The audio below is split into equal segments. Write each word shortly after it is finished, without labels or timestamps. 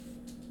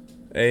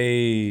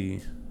Hey,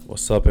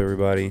 what's up,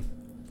 everybody?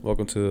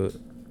 Welcome to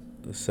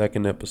the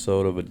second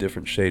episode of a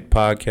Different Shade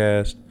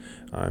podcast.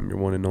 I'm your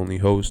one and only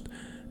host,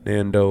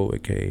 Nando,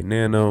 aka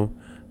Nano.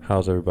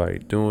 How's everybody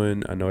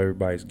doing? I know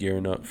everybody's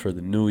gearing up for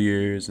the New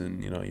Year's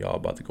and y'all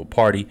about to go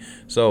party.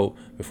 So,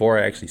 before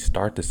I actually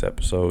start this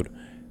episode,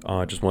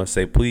 I just want to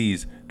say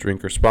please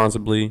drink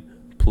responsibly.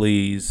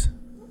 Please.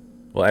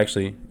 Well,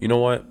 actually, you know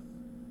what?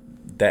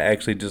 That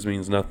actually just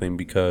means nothing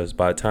because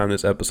by the time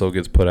this episode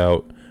gets put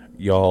out,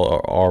 y'all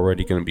are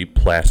already going to be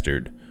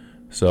plastered.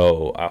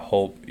 So I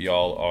hope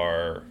y'all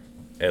are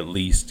at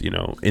least,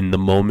 in the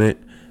moment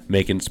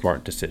making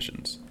smart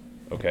decisions.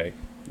 Okay?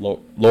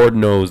 Lord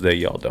knows that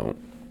y'all don't.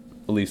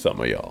 At least some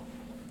of y'all.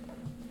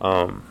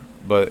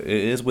 But it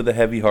is with a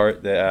heavy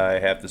heart that I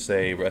have to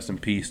say rest in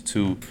peace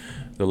to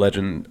the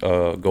legend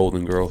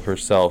Golden Girl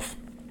herself,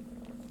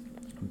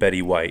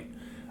 Betty White.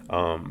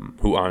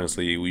 Who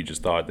honestly we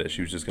just thought that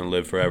she was just gonna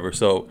live forever.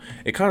 So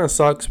it kind of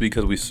sucks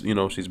because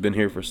she's been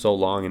here for so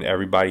long and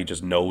everybody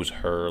just knows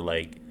her,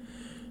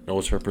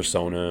 knows her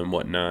persona and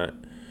whatnot.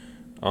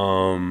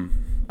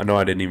 I know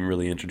I didn't even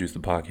really introduce the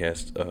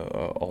podcast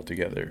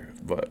altogether,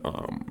 but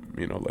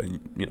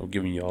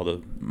giving you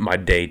all my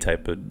day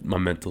type of my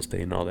mental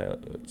state and all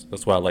that.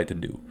 That's what I like to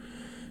do.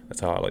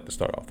 That's how I like to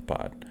start off the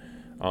pod.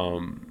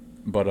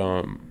 But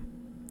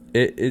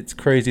It's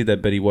crazy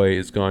that Betty White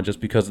is gone just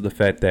because of the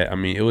fact that,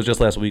 it was just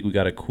last week we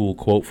got a cool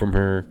quote from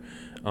her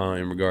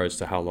in regards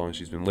to how long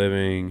she's been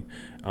living.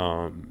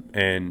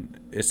 And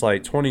it's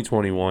like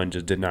 2021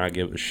 just did not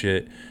give a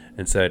shit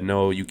and said,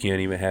 no, you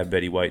can't even have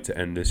Betty White to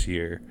end this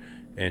year.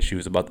 And she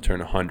was about to turn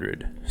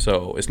 100.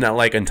 So it's not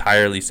like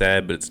entirely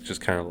sad, but it's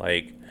just kind of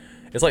like,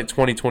 it's like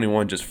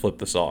 2021 just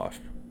flipped us off.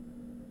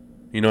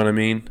 You know what I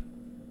mean?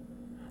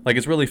 Like,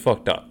 it's really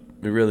fucked up.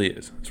 It really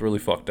is. It's really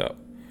fucked up.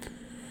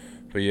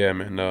 But yeah,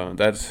 man,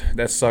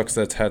 that sucks.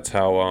 That's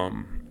how I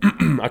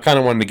kind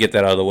of wanted to get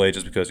that out of the way,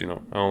 just because I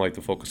don't like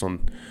to focus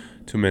on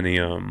too many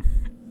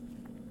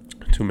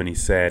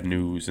sad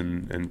news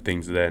and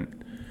things of that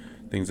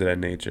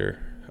nature.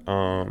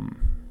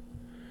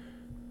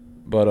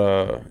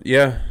 But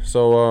yeah,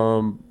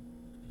 so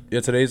yeah,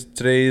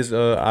 today's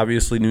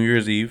obviously New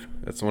Year's Eve.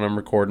 That's when I'm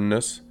recording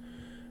this.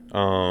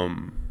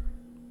 Um,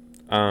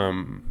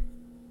 I'm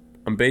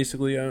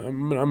basically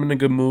I'm in a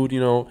good mood. I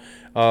don't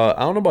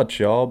know about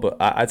y'all, but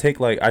I take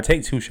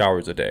 2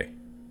 showers a day,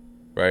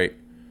 right?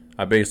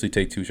 I basically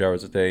take 2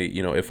 showers a day.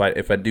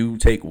 If I do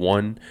take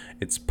one,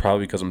 it's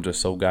probably because I'm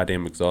just so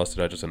goddamn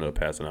exhausted. I just ended up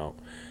passing out,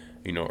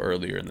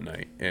 earlier in the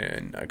night,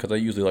 and because I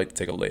usually like to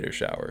take a later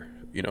shower.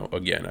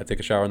 Again, I take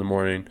a shower in the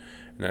morning,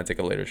 and I take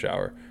a later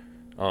shower.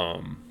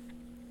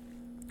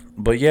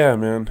 But yeah,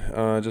 man,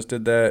 just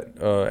did that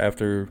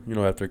after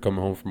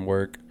coming home from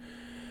work.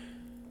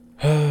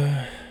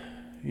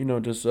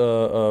 Just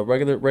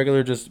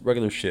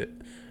regular shit.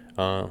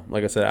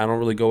 Like I said, I don't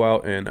really go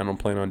out, and I don't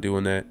plan on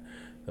doing that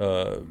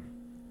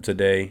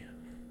today.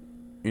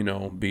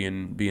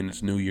 Being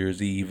it's New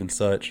Year's Eve and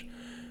such.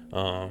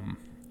 I'm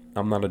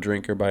not a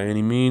drinker by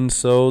any means,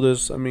 so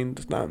there's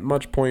not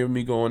much point of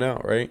me going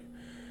out, right?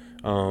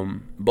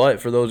 But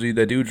for those of you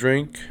that do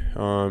drink,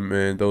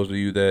 and those of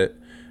you that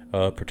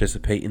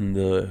participate in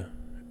the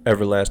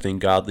everlasting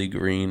godly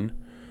green,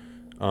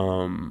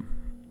 hope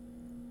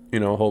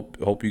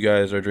you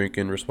guys are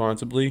drinking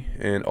responsibly,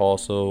 and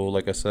also,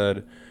 like I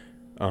said,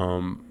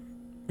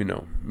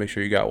 make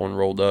sure you got one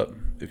rolled up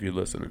if you're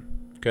listening.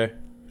 Okay,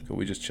 so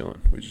we just chilling.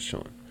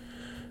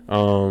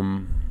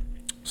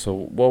 So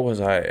what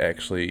was I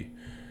actually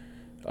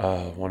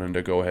wanting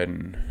to go ahead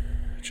and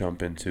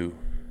jump into?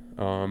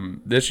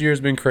 This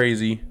year's been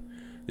crazy.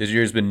 This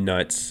year's been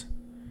nuts.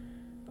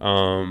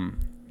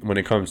 When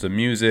it comes to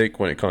music,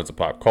 when it comes to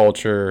pop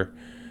culture,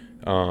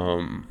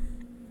 when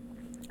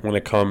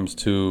it comes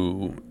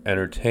to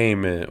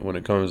entertainment, when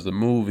it comes to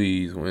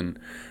movies, when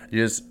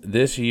just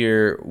this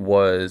year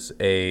was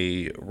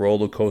a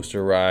roller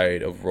coaster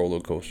ride of roller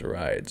coaster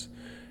rides.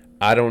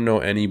 I don't know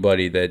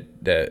anybody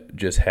that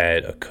just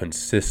had a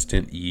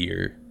consistent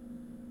year,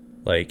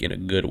 like in a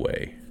good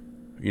way,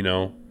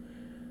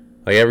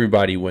 Like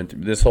everybody went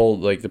through this whole,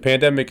 the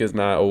pandemic is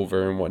not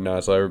over and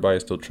whatnot, so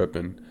everybody's still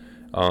tripping.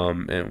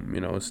 And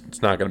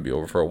it's not gonna be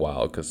over for a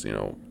while because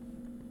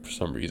for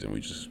some reason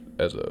we just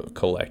as a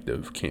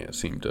collective can't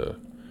seem to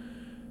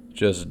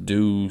just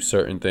do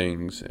certain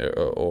things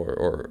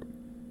or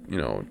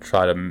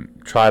try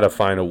to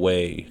find a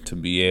way to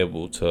be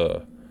able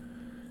to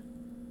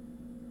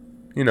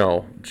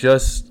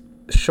just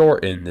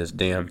shorten this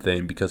damn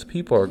thing, because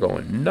people are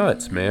going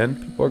nuts, man.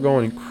 People are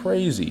going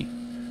crazy.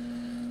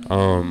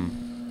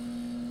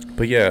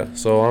 But yeah,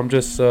 so I'm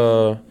just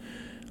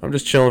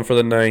chilling for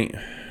the night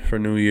for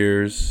New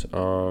Year's.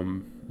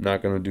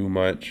 Not gonna do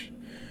much.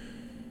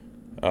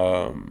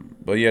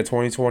 But yeah,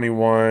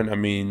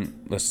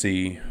 2021, let's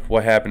see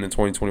what happened in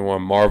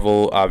 2021.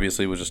 Marvel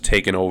obviously was just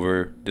taking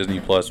over. Disney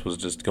Plus was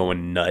just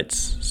going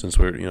nuts since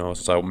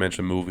I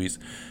mentioned movies.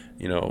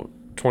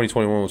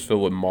 2021 was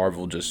filled with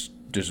Marvel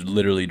just just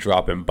literally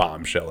dropping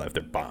bombshell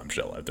after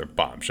bombshell after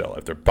bombshell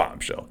after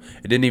bombshell.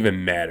 It didn't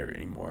even matter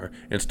anymore.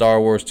 And Star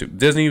Wars 2,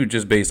 Disney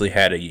just basically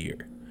had a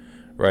year,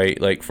 right?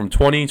 Like from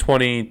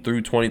 2020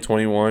 through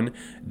 2021,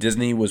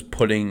 Disney was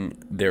putting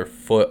their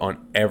foot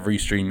on every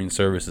streaming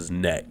service's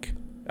neck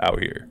out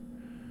here.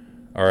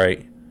 All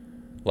right?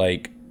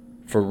 Like,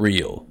 for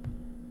real.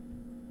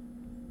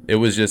 It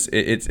was just,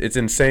 it's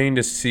insane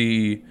to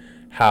see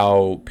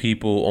how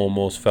people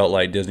almost felt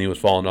like Disney was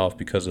falling off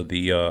because of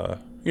the,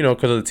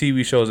 because of the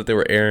TV shows that they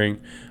were airing.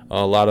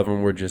 A lot of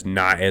them were just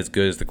not as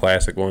good as the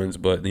classic ones,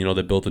 but,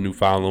 they built a new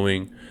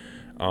following.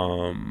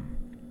 Obviously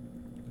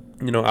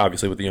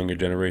with the younger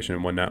generation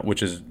and whatnot,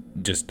 which is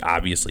just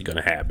obviously going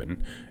to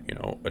happen.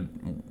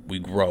 We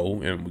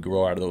grow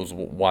out of those,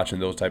 watching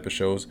those type of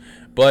shows.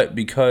 But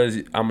because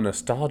I'm a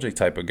nostalgic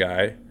type of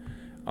guy,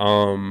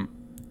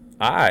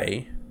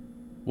 I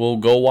will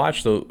go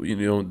watch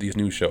these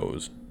new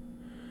shows.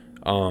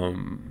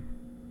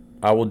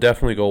 I will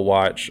definitely go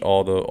watch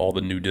all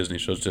the new Disney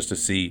shows just to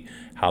see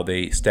how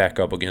they stack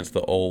up against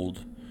the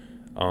old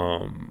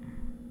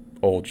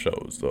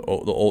shows, the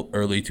old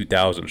early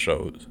 2000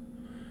 shows.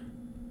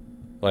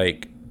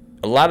 Like,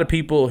 a lot of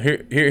people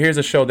here's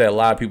a show that a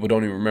lot of people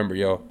don't even remember,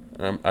 yo.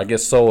 I get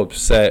so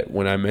upset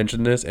when I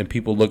mention this and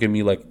people look at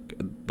me like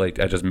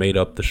I just made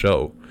up the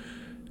show.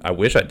 I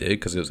wish I did,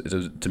 because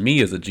to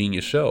me it's a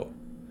genius show.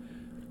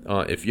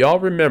 If y'all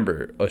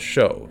remember a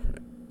show,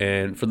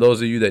 and for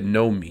those of you that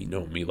know me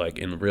like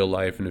in real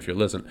life, and if you're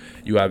listening,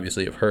 you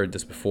obviously have heard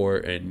this before,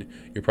 and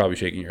you're probably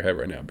shaking your head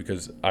right now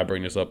because I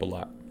bring this up a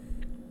lot.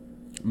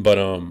 But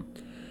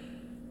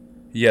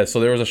so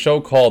there was a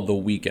show called The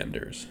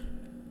Weekenders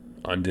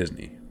on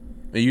Disney.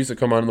 It used to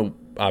come on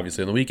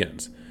obviously on the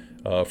weekends,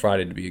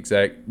 Friday to be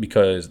exact,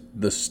 because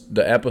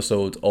the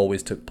episodes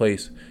always took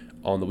place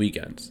on the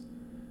weekends.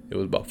 It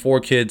was about 4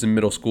 kids in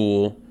middle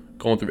school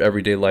going through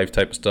everyday life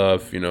type of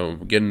stuff,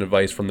 getting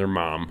advice from their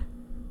mom,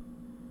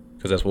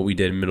 because that's what we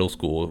did in middle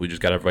school. We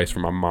just got advice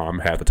from our mom.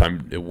 Half the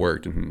time it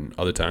worked, and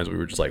other times we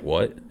were just like,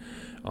 what?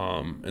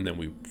 And then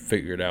we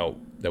figured out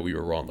that we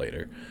were wrong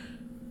later.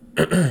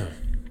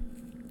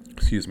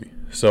 Excuse me.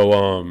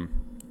 So,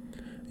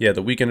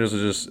 The Weekenders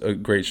was just a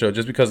great show.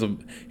 Just because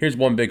here's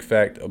one big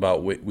fact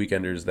about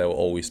Weekenders that will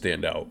always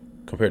stand out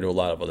compared to a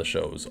lot of other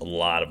shows.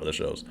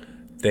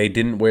 They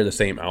didn't wear the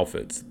same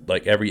outfits.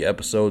 Like, every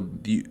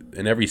episode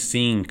and every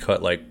scene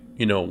cut, like,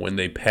 when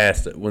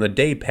the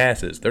day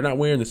passes, they're not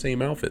wearing the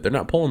same outfit. They're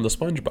not pulling the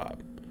SpongeBob.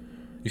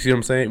 You see what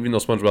I'm saying? Even though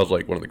SpongeBob's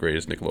like one of the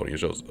greatest Nickelodeon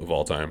shows of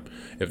all time,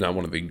 if not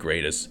one of the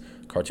greatest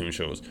cartoon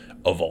shows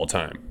of all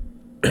time.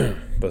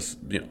 But, that's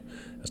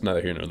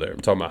neither here nor there. I'm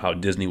talking about how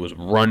Disney was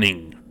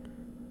running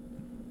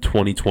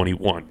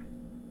 2021.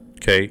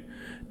 Okay?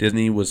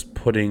 Disney was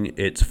putting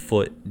its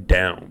foot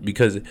down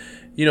because,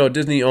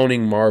 Disney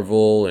owning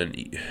Marvel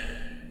and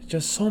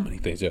just so many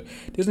things. Yeah.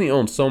 Disney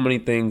owns so many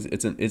things.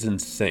 It's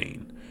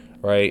insane,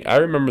 right? I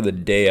remember the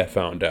day I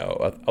found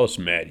out. I was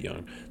mad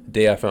young. The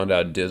day I found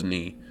out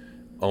Disney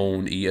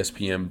owned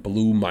ESPN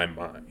blew my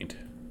mind.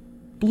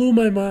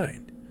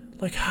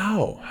 Like,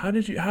 how? How do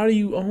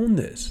you own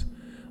this?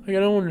 Like, I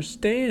don't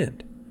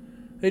understand.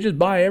 They just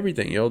buy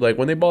everything, Like,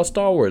 when they bought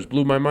Star Wars,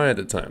 blew my mind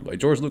at the time. Like,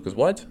 George Lucas,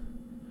 what?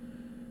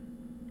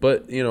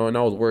 But, and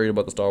I was worried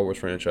about the Star Wars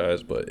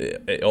franchise, but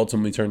it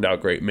ultimately turned out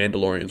great.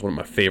 Mandalorian is one of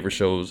my favorite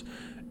shows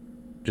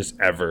just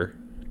ever.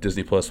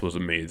 Disney Plus was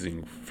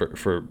amazing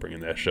for bringing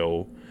that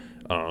show.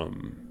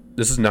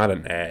 This is not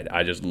an ad.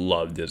 I just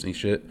love Disney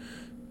shit.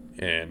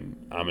 And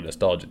I'm a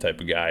nostalgic type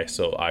of guy,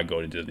 so I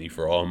go to Disney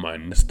for all my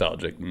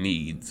nostalgic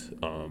needs.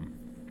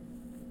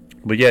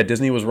 But yeah,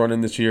 Disney was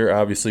running this year,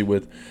 obviously,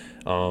 with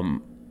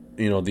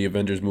the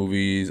Avengers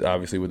movies,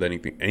 obviously with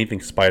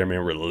anything Spider-Man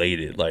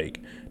related.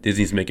 Like,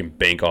 Disney's making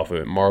bank off of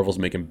it. Marvel's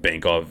making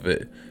bank off of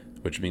it,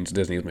 which means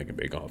Disney's making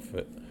bank off of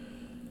it.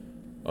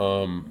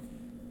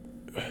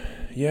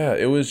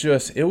 It was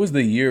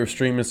the year of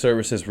streaming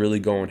services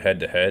really going head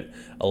to head.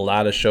 A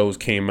lot of shows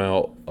came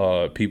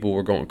out. People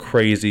were going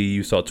crazy.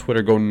 You saw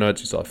Twitter go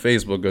nuts. You saw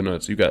Facebook go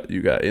nuts. You got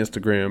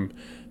Instagram.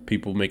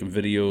 People making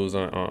videos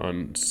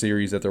on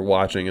series that they're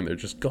watching, and they're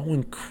just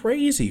going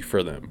crazy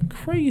for them.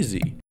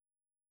 Crazy.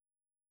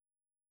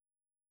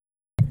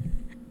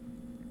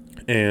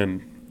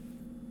 And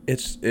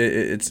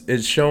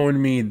it's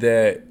showing me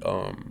that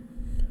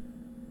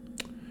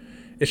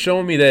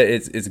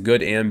it's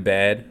good and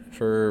bad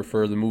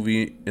for the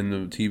movie and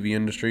the TV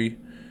industry,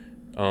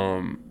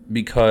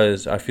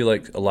 because I feel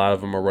like a lot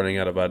of them are running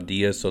out of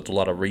ideas, so it's a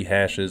lot of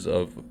rehashes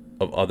of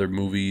other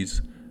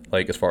movies,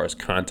 like as far as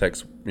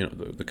context,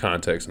 the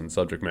context and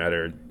subject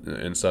matter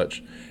and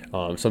such.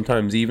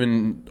 Sometimes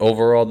even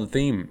overall the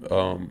theme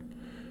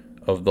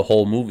of the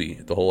whole movie,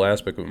 the whole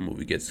aspect of a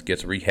movie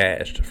gets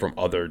rehashed from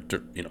other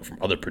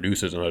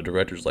producers and other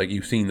directors. Like,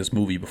 you've seen this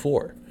movie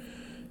before,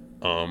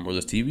 or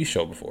this TV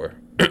show before.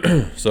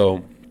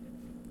 So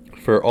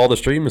for all the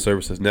streaming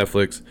services,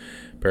 Netflix,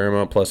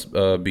 Paramount Plus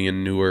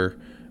being newer,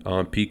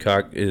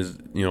 Peacock is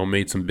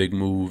made some big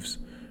moves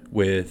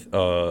with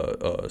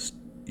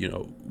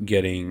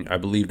getting. I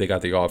believe they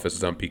got The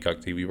Office on Peacock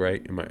TV,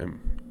 right?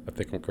 I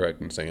think I'm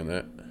correct in saying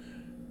that.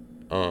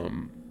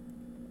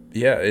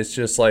 Yeah, it's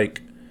just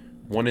like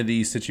one of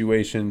these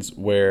situations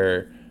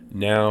where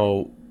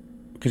now,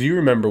 because you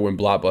remember when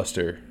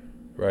Blockbuster,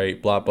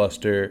 right?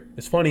 Blockbuster.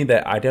 It's funny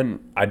that I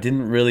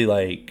didn't really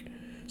like.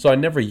 So I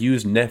never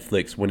used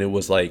Netflix when it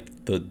was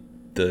like the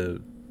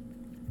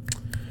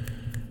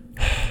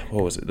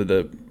what was it?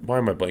 The why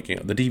am I blanking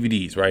out? The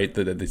DVDs, right?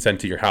 That they sent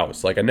to your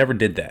house. Like I never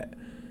did that,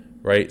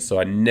 right? So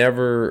I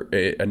never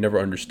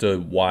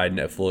understood why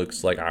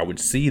Netflix, like I would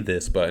see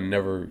this, but I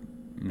never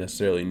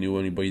necessarily knew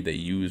anybody that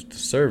used the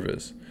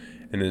service.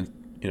 And then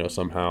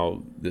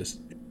somehow this,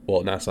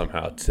 well, not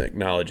somehow,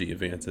 technology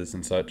advances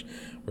and such,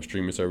 where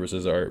streaming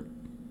services are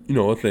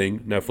a thing.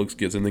 Netflix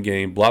gets in the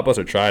game.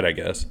 Blockbuster tried, I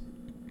guess.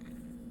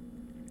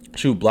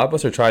 Shoot,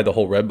 Blockbuster tried the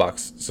whole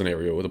Redbox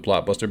scenario with the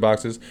Blockbuster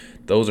boxes.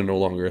 Those are no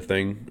longer a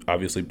thing.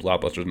 Obviously,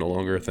 Blockbuster is no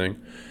longer a thing,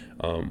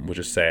 which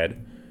is sad.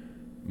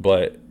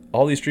 But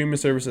all these streaming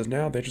services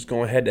now, they're just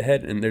going head to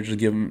head, and they're just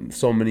giving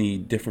so many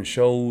different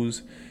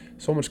shows,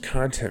 so much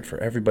content for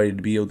everybody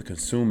to be able to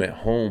consume at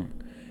home.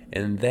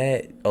 And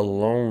that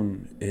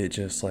alone, it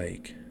just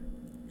like,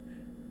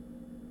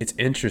 it's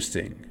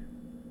interesting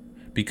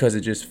because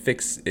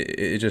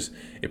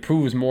it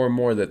proves more and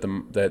more that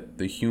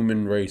the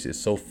human race is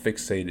so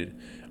fixated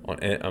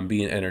on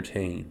being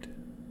entertained.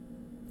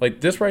 Like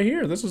this right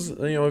here, this is,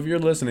 if you're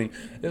listening,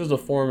 this is a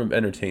form of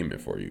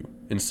entertainment for you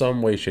in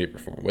some way, shape, or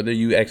form, whether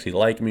you actually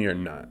like me or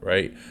not,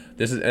 right?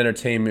 This is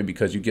entertainment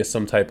because you get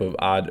some type of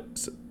odd,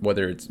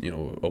 whether it's,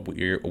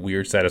 a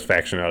weird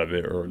satisfaction out of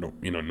it, or,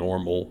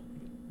 normal,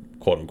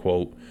 quote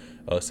unquote,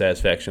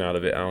 satisfaction out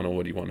of it. I don't know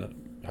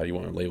how you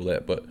want to label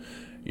that, but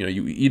you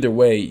either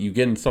way, you're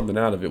getting something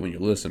out of it when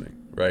you're listening,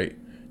 right?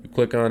 You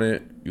click on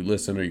it, you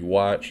listen or you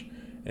watch,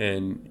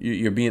 and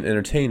you're being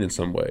entertained in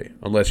some way,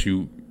 unless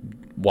you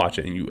watch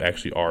it and you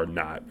actually are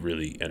not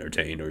really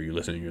entertained, or you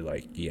listen and you're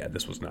like, yeah,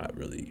 this was not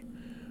really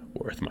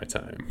worth my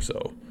time.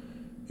 So,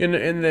 and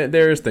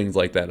there's things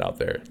like that out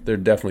there. There are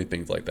definitely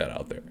things like that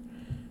out there.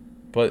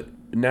 But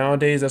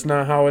nowadays, that's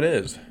not how it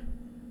is.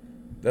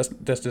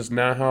 That's just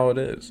not how it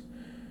is.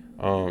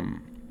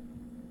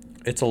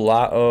 It's a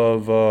lot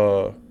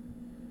of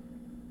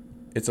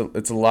it's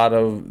a lot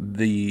of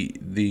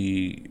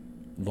the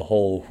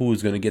whole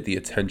who's going to get the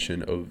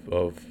attention of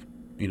all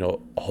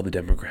the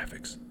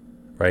demographics,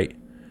 right?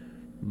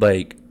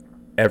 Like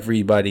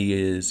everybody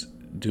is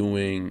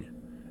doing,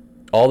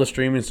 all the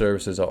streaming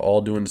services are all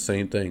doing the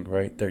same thing,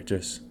 right?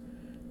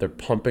 They're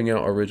pumping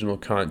out original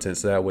content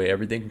so that way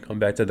everything can come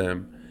back to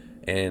them,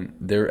 and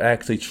they're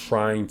actually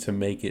trying to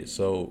make it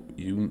so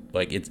you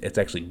like it's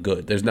actually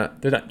good. There's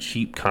not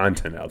cheap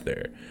content out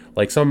there.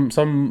 Like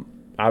some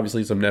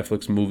obviously some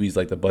Netflix movies,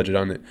 like the budget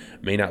on it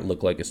may not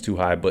look like it's too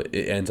high, but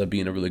it ends up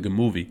being a really good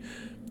movie,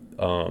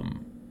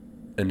 and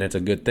that's a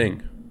good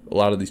thing. A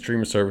lot of these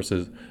streaming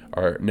services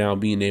are now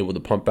being able to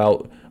pump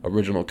out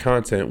original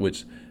content,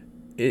 which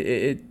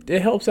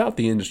it helps out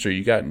the industry.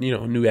 You got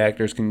new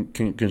actors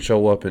can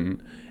show up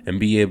and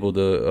be able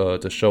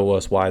to show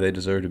us why they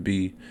deserve to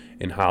be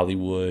in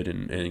Hollywood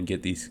and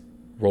get these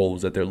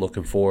roles that they're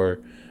looking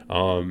for.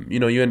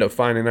 You end up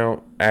finding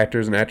out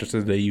actors and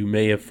actresses that you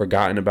may have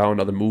forgotten about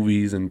in other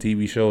movies and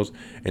TV shows,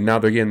 and now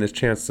they're getting this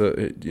chance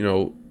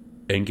to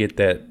and get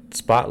that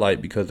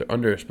spotlight because they're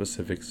under a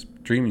specific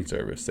streaming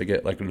service. They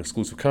get like an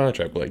exclusive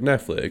contract with like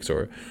Netflix,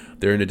 or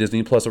they're in a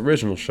Disney Plus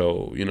original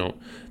show,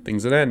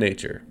 things of that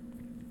nature.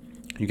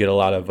 You get a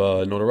lot of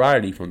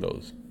notoriety from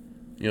those.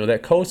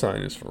 That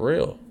cosign is for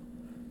real.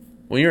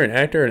 When you're an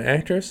actor and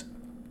actress,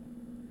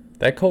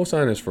 that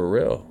cosign is for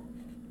real.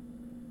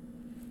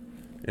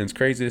 And it's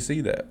crazy to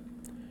see that.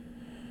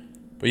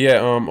 But yeah,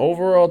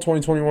 overall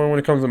 2021 when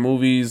it comes to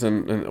movies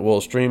and well,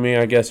 streaming,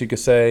 I guess you could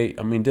say.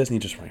 I mean, Disney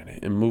just ran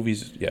it. And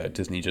movies, yeah,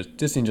 Disney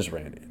just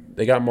ran it.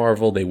 They got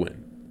Marvel, they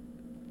win.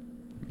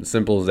 As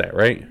simple as that,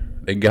 right?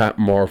 They got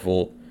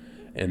Marvel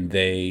and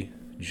they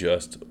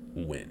just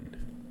win.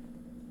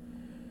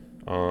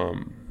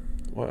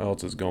 What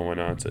else is going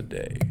on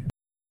today?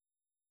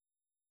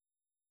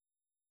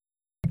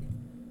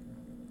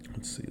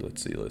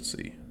 Let's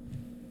see.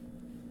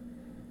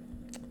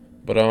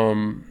 But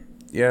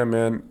yeah,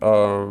 man.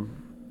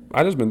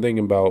 I've been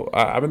thinking about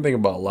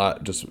a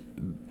lot, just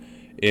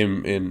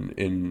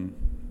in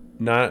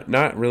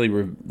not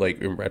really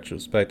like in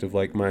retrospective,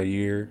 like my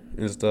year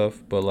and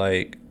stuff, but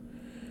like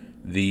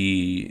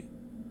the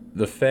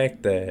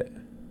fact that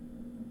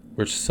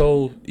we're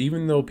so,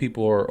 even though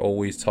people are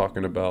always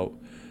talking about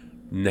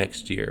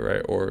next year,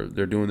 right, or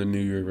they're doing the New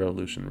Year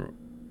revolution,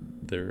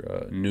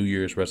 their New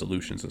Year's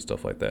resolutions and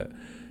stuff like that,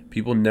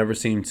 people never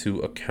seem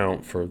to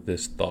account for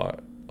this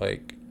thought.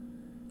 Like,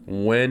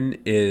 when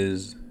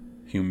is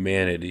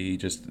humanity,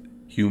 just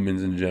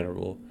humans in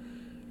general,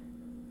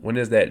 when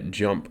is that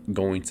jump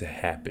going to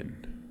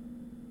happen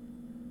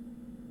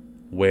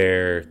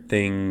where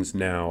things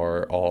now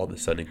are all of a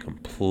sudden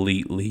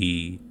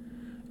completely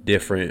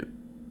different,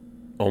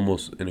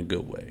 almost in a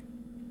good way?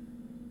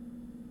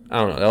 I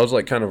don't know. That was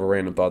like kind of a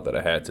random thought that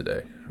I had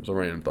today.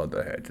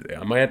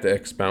 I might have to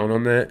expound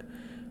on that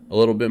a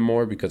little bit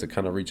more because it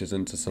kind of reaches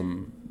into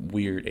some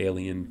weird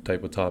alien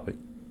type of topic.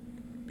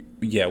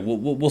 Yeah,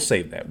 we'll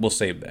save that. We'll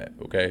save that.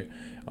 Okay.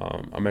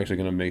 I'm actually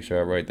gonna make sure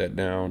I write that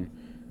down.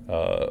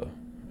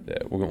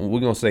 That we're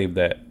gonna save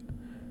that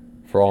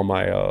for all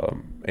my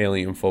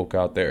alien folk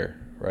out there,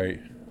 right?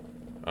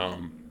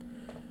 Um,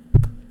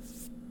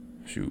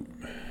 Shoot.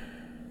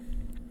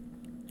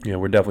 Yeah,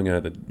 we're definitely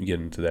gonna have to get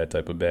into that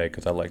type of bag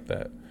because I like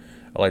that.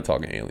 I like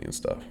talking alien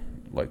stuff.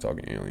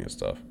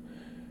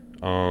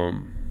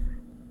 Um,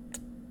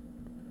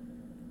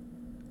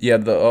 yeah.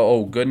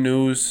 Good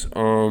news.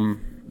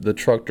 The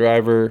truck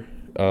driver.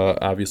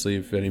 Obviously,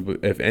 if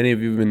any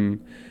of you've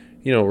been,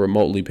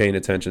 remotely paying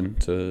attention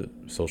to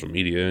social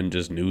media and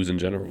just news in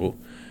general,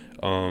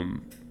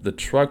 the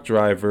truck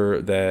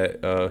driver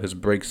that his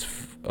brakes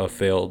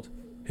failed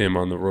him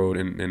on the road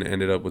and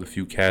ended up with a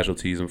few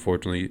casualties.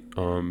 Unfortunately,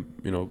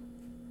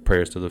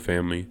 prayers to the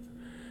family,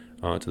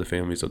 to the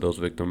families of those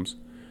victims.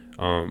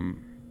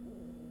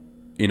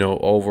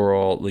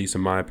 Overall, at least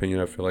in my opinion,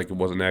 I feel like it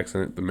was an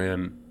accident. The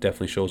man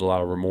definitely shows a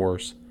lot of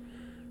remorse.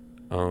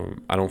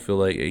 I don't feel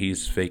like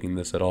he's faking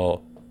this at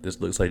all. This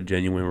looks like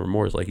genuine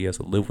remorse, like he has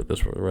to live with this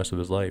for the rest of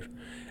his life.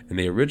 And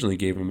they originally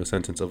gave him a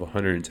sentence of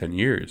 110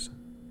 years.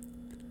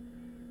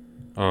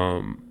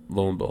 Lo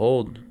and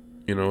behold,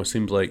 it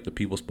seems like the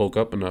people spoke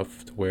up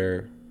enough to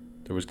where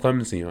there was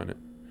clemency on it.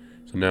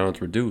 So now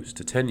it's reduced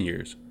to 10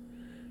 years,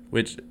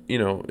 which,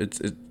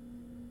 it's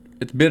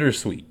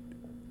bittersweet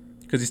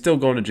because he's still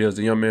going to jail. He's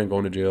a young man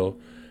going to jail,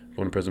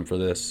 going to prison for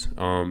this,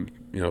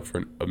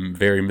 for a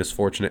very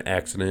misfortunate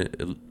accident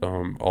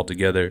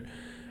altogether.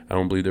 I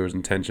don't believe there was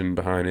intention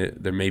behind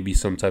it. There may be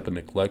some type of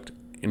neglect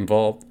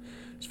involved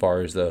as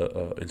far as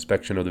the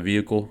inspection of the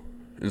vehicle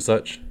and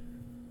such.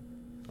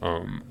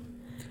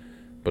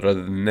 But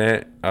other than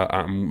that,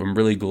 I'm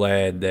really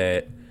glad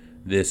that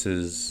this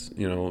is,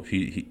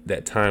 he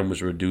that time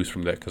was reduced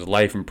from that, because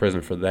life in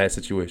prison for that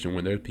situation,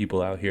 when there's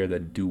people out here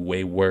that do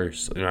way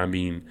worse, and I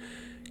mean,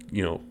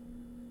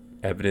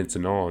 evidence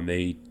and all, and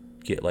they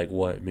get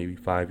maybe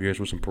 5 years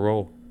with some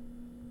parole,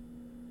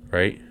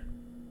 right?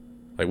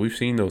 Like, we've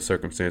seen those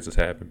circumstances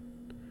happen,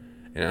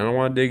 and I don't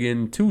want to dig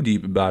in too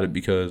deep about it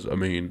because it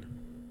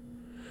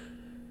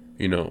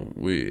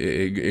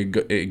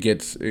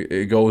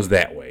goes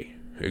that way.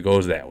 It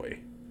goes that way.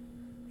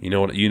 You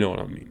know what I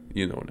mean.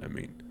 You know what I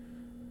mean.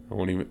 I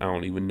don't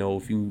even know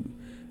if you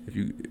I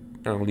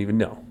don't even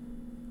know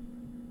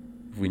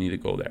if we need to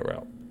go that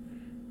route.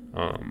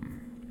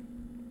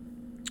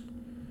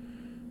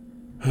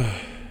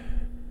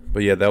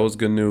 But yeah, that was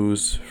good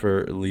news for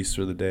at least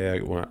for the day.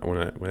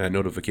 When that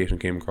notification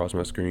came across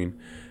my screen,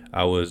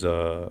 I was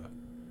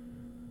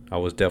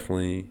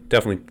definitely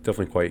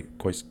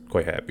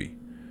quite happy.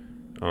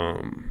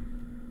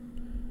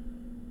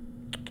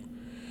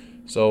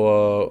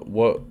 So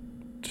what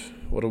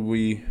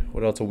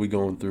else are we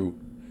going through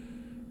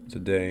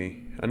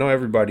today? I know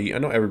everybody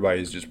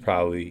is just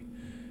probably,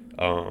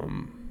 at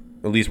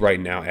least right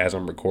now as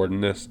I'm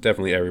recording this,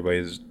 definitely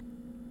everybody's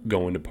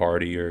going to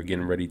party or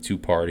getting ready to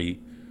party.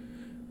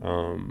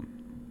 I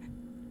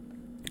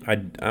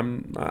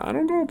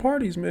don't go to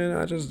parties, man.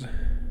 I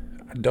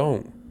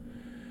don't.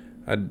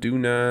 I do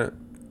not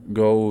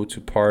go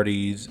to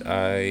parties.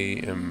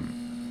 I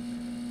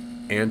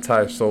am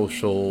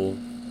antisocial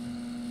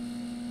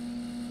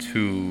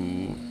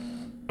to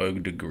a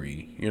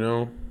degree,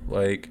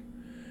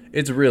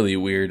 it's really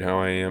weird how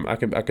I am. I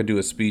could do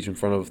a speech in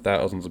front of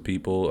thousands of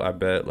people. I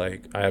bet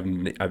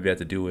I've yet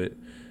to do it.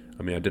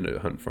 I mean, I did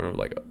it in front of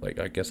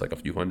I guess a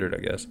few hundred, I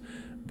guess,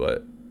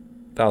 but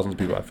thousands of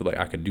people, I feel like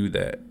I could do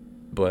that.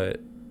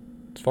 But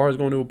as far as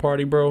going to a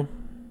party, bro,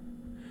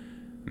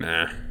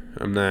 nah,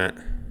 I'm not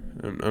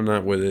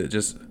with it.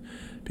 Just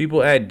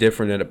people act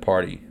different at a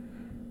party.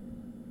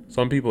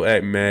 Some people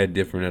act mad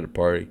different at a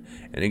party,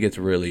 and it gets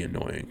really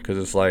annoying because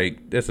it's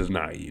like, this is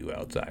not you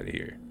outside of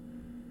here.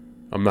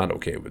 I'm not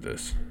okay with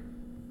this.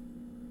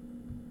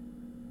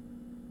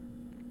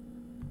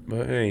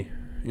 But hey,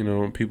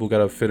 people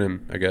gotta fit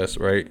in, I guess,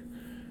 right?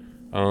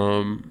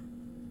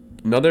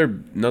 Another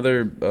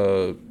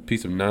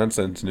piece of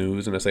nonsense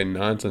news, and I say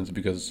nonsense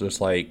because it's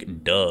just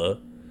like, duh.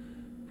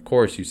 Of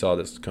course you saw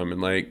this coming.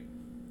 Like,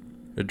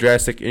 a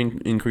drastic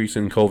increase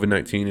in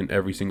COVID-19 in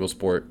every single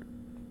sport,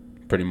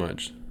 pretty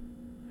much.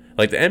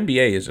 Like, the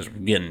NBA is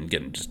just getting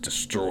just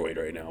destroyed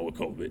right now with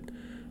COVID.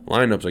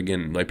 Lineups are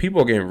getting,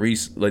 people are getting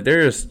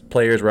there's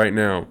players right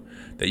now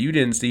that you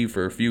didn't see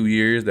for a few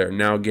years that are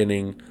now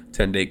getting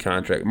 10-day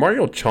contract.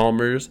 Mario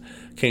Chalmers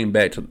came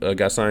back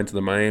got signed to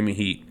the Miami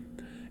Heat.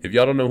 If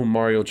y'all don't know who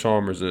Mario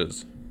Chalmers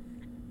is,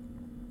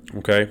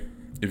 okay?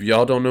 If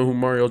y'all don't know who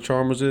Mario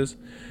Chalmers is,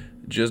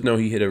 just know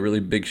he hit a really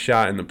big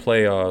shot in the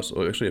playoffs,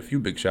 or actually a few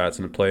big shots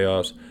in the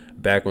playoffs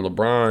back when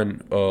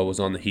LeBron was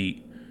on the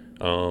Heat.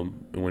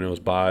 When it was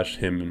Bosh,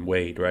 him, and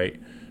Wade, right?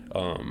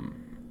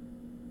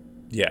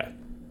 Yeah.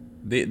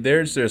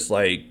 There's just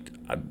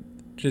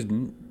just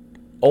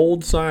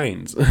old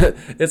signs.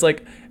 It's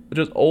like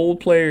just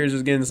old players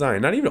just getting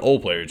signed. Not even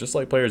old players, just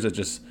players that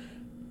just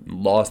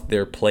lost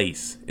their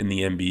place in the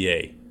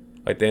NBA.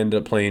 Like they end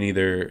up playing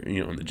either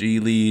in the G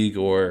League,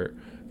 or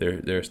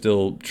they're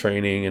still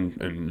training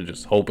and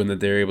just hoping that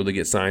they're able to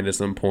get signed at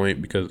some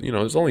point, because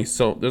there's only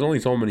so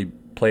many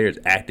players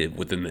active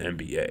within the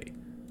NBA.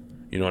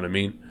 You know what I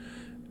mean?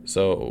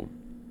 So,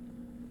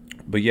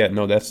 but yeah,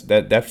 no,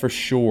 that for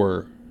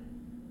sure.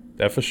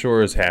 That for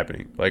sure is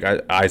happening. Like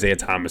Isaiah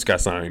Thomas got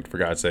signed, for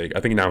God's sake.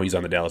 I think now he's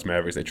on the Dallas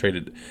Mavericks.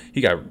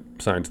 He got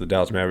signed to the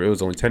Dallas Mavericks. It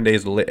was only 10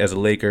 days as a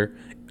Laker.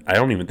 I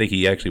don't even think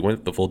he actually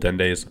went the full 10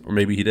 days, or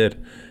maybe he did,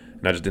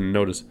 and I just didn't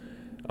notice.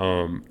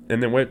 And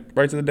then went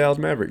right to the Dallas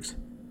Mavericks.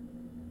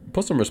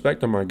 Put some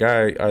respect on my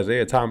guy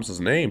Isaiah Thomas's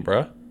name,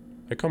 bruh.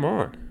 Like, come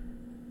on.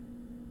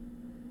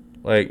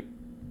 Like,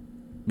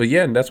 but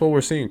yeah, and that's what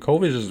we're seeing.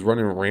 COVID is just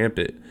running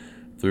rampant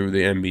through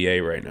the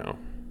NBA right now.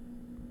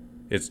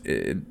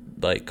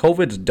 Like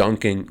COVID's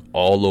dunking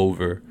all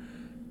over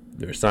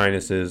their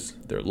sinuses,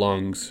 their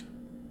lungs,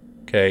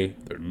 okay,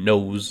 their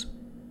nose,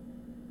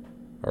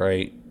 all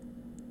right,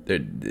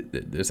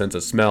 their sense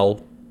of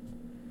smell,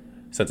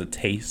 sense of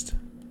taste,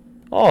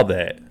 all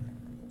that.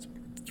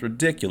 It's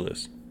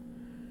ridiculous.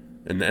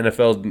 And the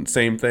NFL,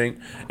 same thing.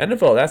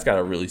 NFL, that's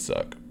gotta really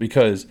suck,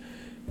 because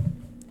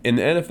in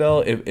the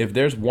NFL, if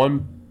there's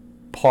one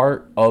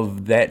part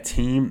of that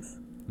team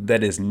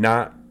that is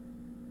not,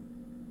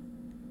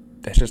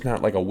 that's just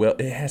not like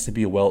it has to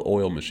be a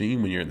well-oiled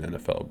machine when you're in the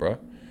NFL, bro.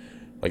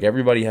 Like,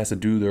 everybody has to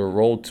do their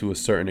role to a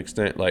certain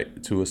extent,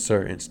 like to a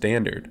certain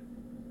standard.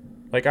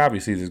 Like,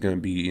 obviously there's going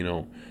to be,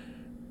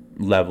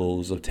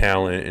 levels of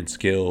talent and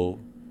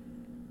skill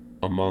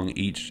among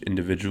each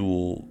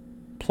individual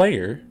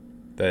player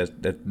that's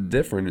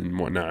different and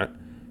whatnot.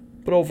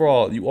 But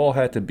overall, you all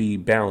have to be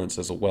balanced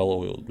as a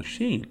well-oiled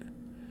machine.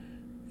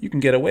 You can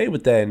get away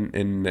with that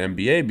in the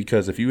NBA,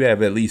 because if you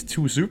have at least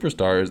two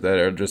superstars that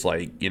are just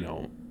like,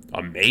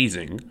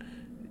 amazing,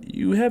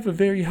 you have a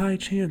very high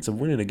chance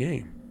of winning a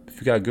game. If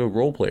you got good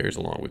role players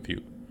along with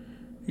you,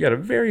 you got a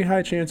very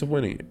high chance of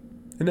winning it.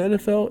 In the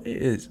NFL,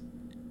 it is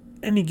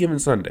any given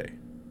Sunday.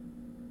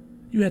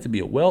 You have to be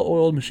a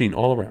well-oiled machine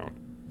all around.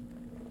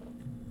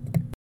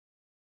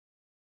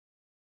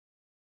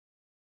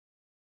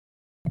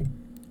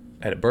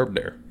 Had to burp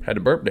there.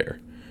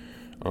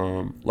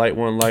 Light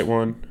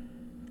one.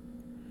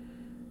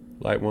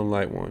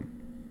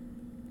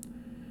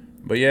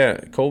 But yeah,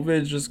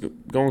 COVID's just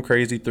going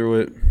crazy through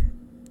it.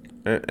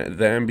 The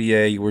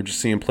NBA, we're just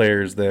seeing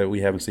players that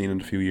we haven't seen in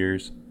a few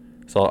years.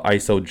 Saw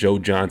ISO Joe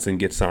Johnson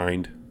get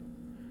signed.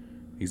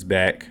 He's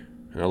back,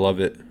 and I love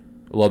it.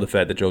 I love the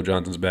fact that Joe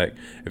Johnson's back.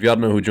 If y'all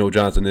don't know who Joe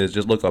Johnson is,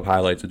 just look up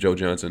highlights of Joe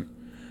Johnson.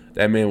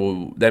 That man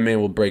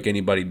will break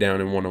anybody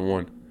down in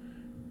one-on-one.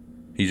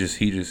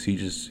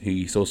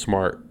 He's so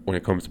smart when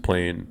it comes to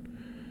playing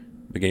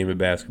the game of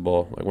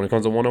basketball. Like, when it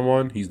comes to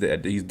one-on-one, he's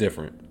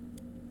different.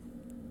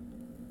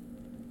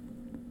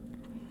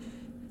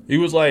 He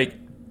was like,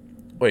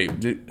 wait,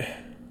 did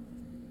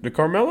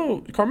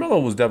Carmelo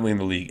was definitely in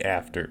the league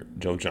after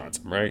Joe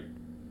Johnson, right?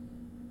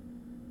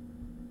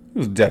 He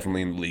was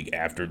definitely in the league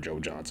after Joe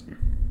Johnson.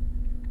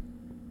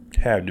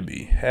 Had to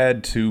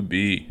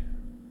be.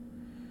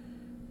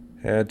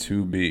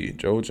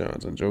 Joe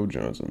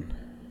Johnson.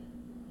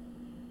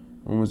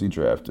 When was he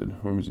drafted?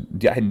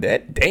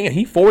 Damn,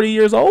 he 40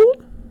 years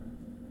old?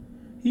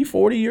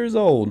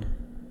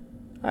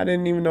 I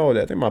didn't even know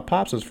that. I think my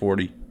pops is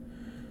 40.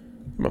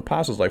 My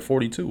pops was like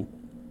 42.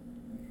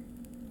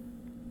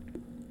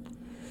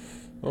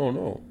 Oh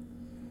no.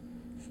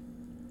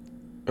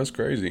 That's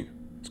crazy.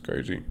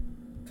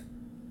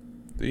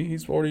 See,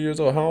 he's 40 years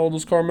old. How old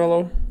is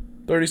Carmelo?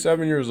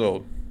 37 years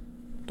old.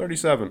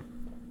 37.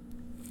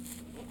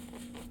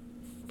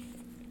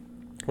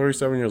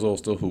 37 years old,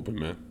 still hooping,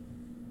 man.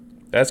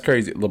 That's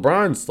crazy.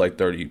 LeBron's like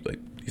 30,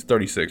 he's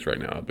 36 right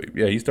now, I believe.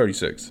 Yeah, he's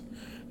 36.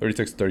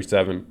 36 to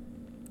 37.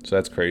 So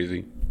that's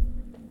crazy.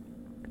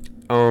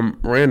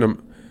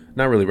 Random.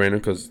 Not really random,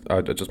 because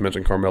I just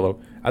mentioned Carmelo.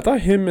 I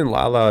thought him and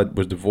Lala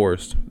was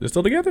divorced. They're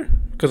still together?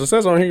 Because it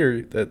says on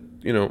here that,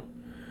 that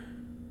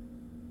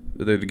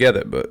they're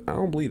together, but I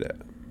don't believe that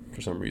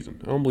for some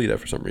reason.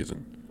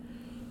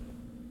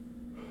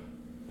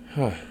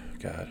 Oh,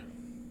 God.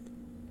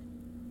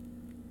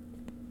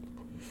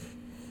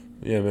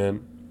 Yeah,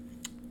 man.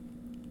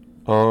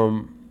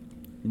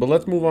 But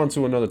let's move on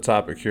to another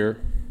topic here.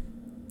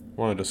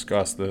 I want to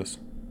discuss this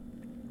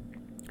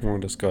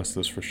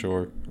for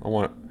sure.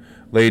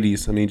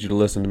 Ladies, I need you to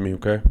listen to me,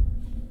 okay?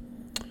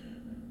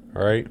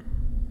 All right?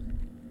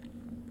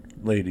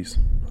 Ladies,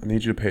 I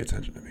need you to pay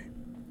attention to me.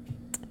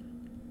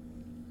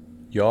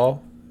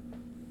 Y'all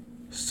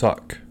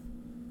suck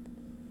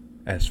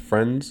as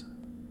friends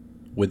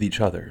with each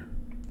other.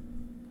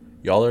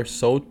 Y'all are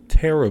so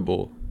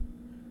terrible.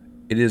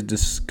 It is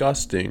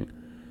disgusting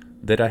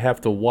that I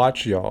have to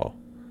watch y'all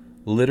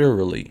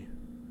literally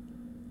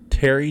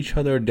tear each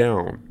other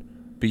down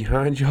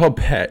behind y'all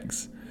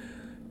backs.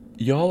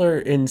 Y'all are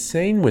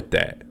insane with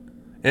that.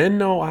 And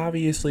no,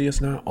 obviously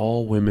it's not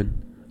all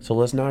women, so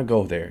let's not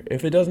go there.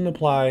 If it doesn't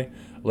apply,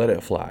 let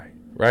it fly,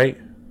 right?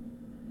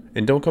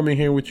 And don't come in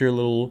here with your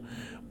little,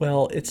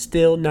 well, it's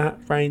still not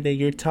right that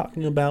you're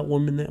talking about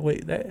women that way.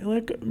 That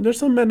like, there's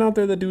some men out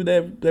there that do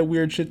that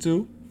weird shit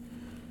too.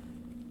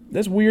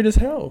 That's weird as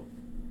hell.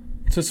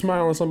 To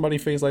smile on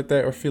somebody's face like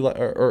that, or feel like,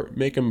 or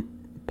make them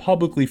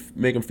publicly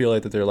make them feel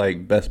like that they're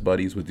like best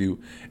buddies with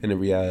you, and in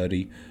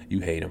reality,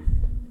 you hate them.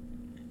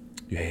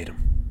 You hate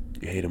them.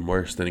 You hate them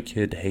worse than a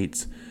kid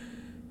hates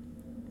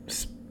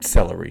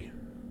celery.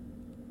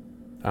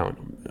 I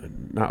don't know.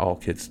 Not all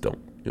kids don't.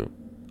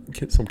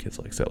 Some kids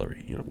like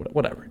celery.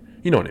 Whatever.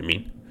 You know what I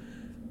mean.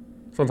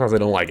 Sometimes they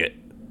don't like it.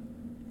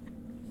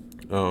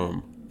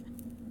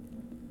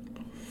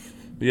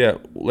 Yeah,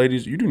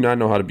 ladies, you do not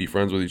know how to be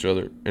friends with each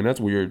other, and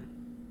that's weird.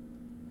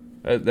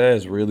 That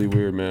is really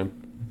weird, man.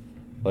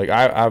 Like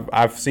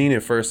I've seen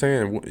it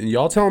firsthand.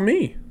 Y'all tell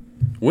me.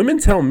 Women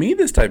tell me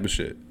this type of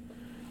shit.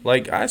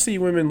 Like I see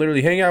women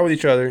literally hang out with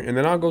each other, and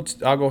then I'll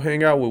go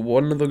hang out with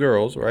one of the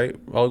girls, right?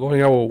 I'll go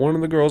hang out with one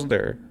of the girls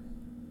there.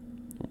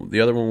 The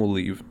other one will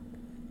leave,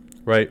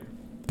 right?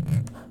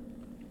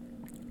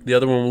 The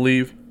other one will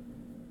leave.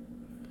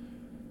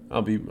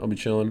 I'll be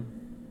chilling,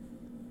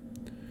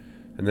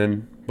 and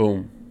then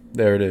boom,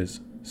 there it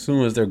is. As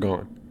soon as they're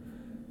gone,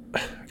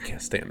 I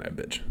can't stand that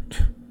bitch.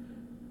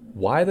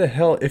 Why the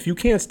hell? If you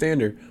can't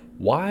stand her,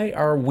 why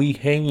are we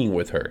hanging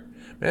with her?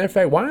 Matter of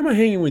fact, why am I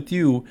hanging with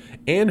you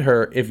and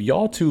her if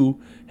y'all two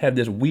have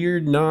this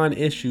weird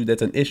non-issue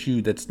that's an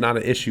issue that's not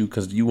an issue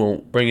because you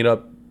won't bring it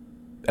up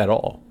at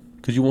all?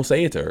 Because you won't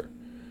say it to her.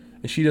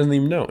 And she doesn't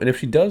even know. And if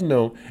she does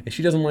know and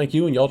she doesn't like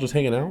you and y'all just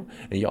hanging out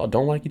and y'all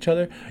don't like each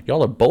other,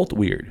 y'all are both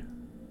weird.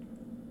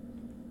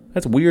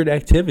 That's weird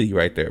activity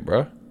right there,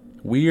 bro.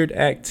 Weird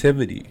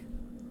activity.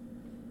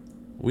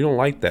 We don't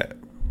like that.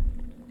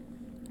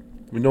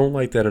 We don't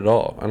like that at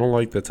all. I don't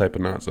like that type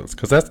of nonsense.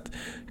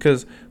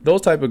 Because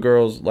those type of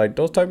girls,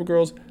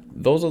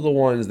 those are the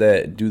ones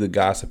that do the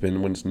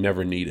gossiping when it's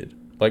never needed.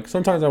 Like,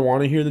 sometimes I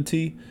want to hear the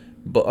tea,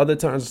 but other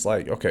times it's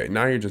like, okay,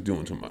 now you're just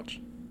doing too much.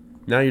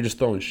 Now you're just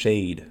throwing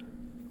shade.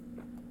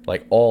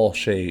 Like, all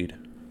shade.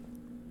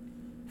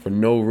 For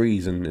no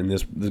reason. And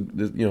this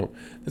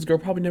girl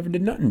probably never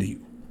did nothing to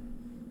you.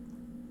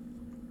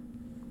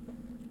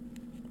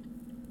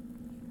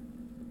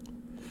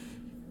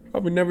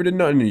 Probably never did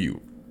nothing to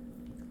you.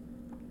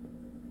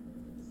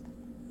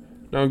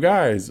 Now,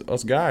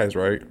 us guys,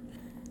 right?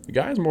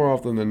 Guys more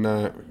often than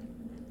not,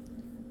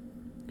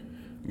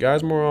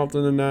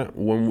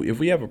 if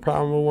we have a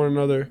problem with one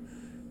another,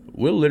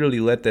 we'll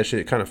literally let that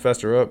shit kind of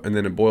fester up, and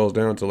then it boils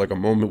down to like a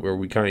moment where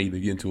we kind of either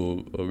get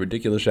into a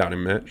ridiculous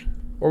shouting match,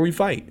 or we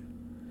fight.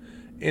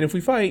 And if we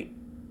fight,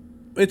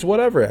 it's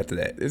whatever after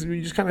that.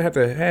 We just kind of have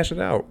to hash it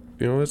out.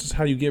 That's just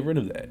how you get rid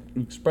of that.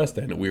 You express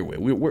that in a weird way.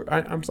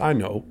 I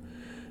know,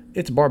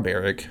 it's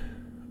barbaric,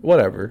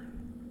 whatever.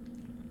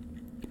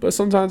 But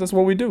sometimes that's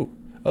what we do.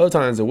 Other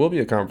times there will be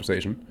a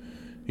conversation,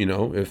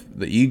 if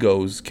the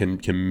egos can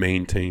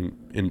maintain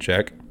in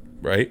check,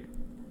 right?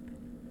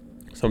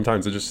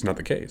 Sometimes it's just not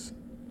the case.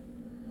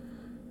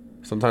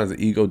 Sometimes the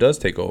ego does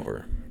take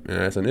over, and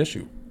that's an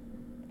issue.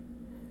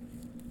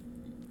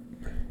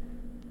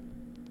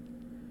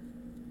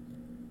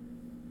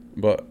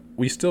 But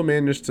we still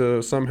manage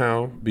to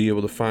somehow be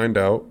able to find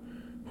out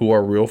who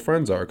our real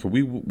friends are, because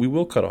we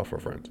will cut off our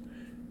friends.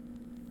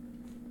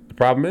 The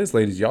problem is,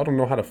 ladies, y'all don't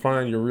know how to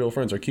find your real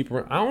friends or keep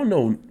around. I don't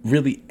know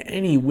really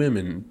any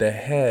women that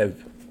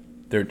have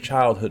their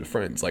childhood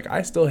friends. Like,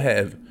 I still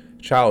have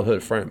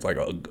childhood friends, like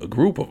a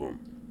group of them,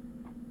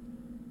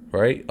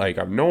 right? Like,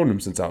 I've known them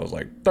since I was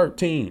like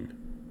 13,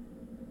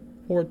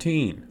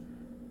 14.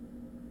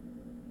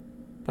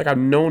 Like, I've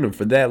known them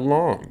for that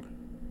long.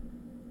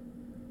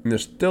 And they're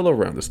still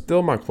around. They're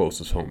still my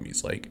closest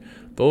homies. Like,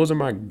 those are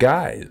my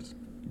guys,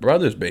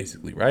 brothers,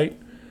 basically, right?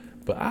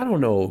 But I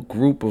don't know a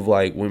group of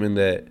like women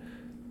that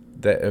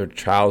are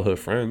childhood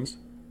friends.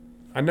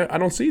 I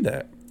don't see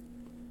that,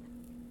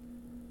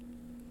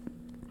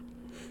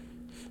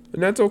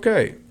 and that's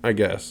okay, I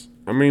guess.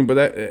 I mean, but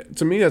that,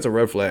 to me, that's a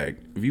red flag.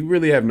 If you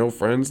really have no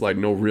friends, like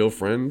no real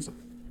friends,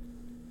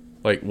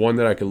 like one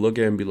that I could look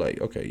at and be like,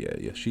 okay,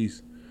 yeah,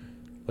 she's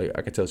like,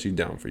 I could tell she's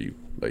down for you.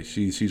 Like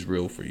she's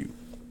real for you.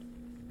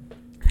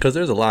 Because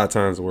there's a lot of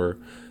times where,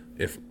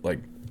 there's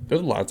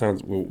a lot of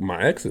times with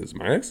my exes,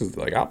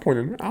 like I'll point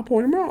them out.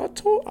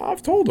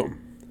 I've told them.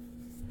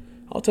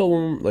 I'll tell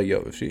them like,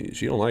 yo, if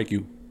she don't like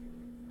you,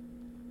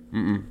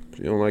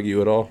 she don't like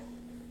you at all.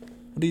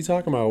 What are you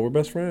talking about? We're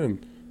best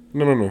friends.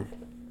 No.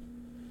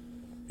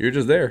 You're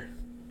just there.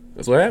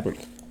 That's what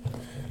happens.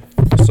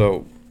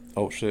 So,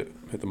 oh shit,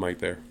 hit the mic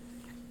there.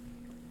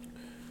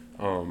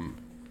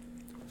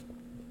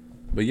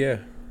 But yeah,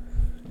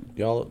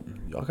 y'all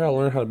gotta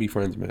learn how to be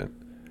friends, man.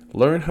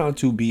 Learn how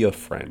to be a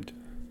friend.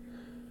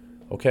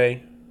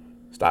 Okay?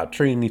 Stop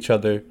treating each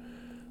other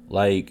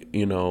like,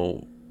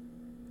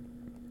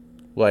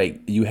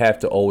 like you have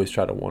to always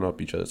try to one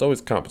up each other. It's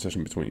always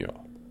competition between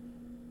y'all.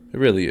 It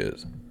really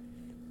is.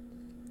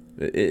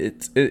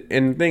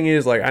 And the thing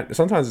is, like,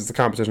 sometimes it's a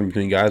competition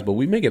between guys, but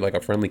we make it like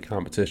a friendly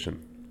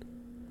competition.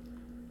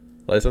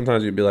 Like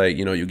sometimes you'd be like,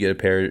 you get a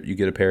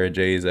pair of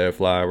J's that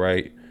fly,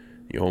 right?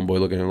 Your homeboy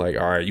looking at him like,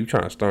 all right, you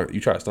trying to stunt?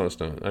 You try to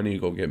stunt? I need to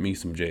go get me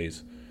some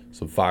J's,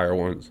 some fire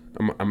ones.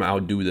 I'm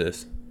outdo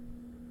this.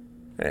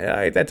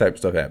 That type of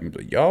stuff happens.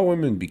 But y'all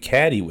women be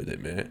catty with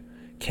it, man.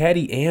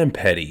 Catty and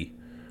petty.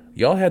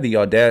 Y'all have the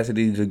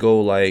audacity to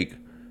go like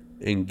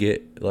and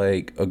get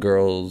like a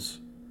girl's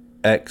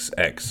ex,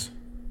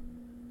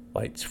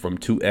 like from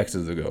 2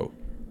 exes ago,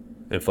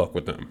 and fuck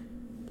with them.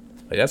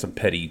 Like that's some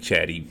petty,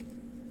 chatty,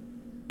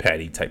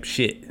 patty type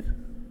shit.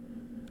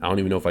 I don't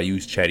even know if I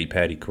use chatty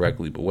patty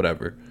correctly, but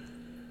whatever.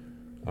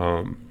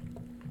 But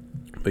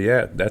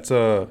yeah, that's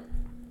the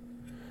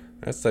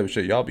type of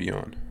shit y'all be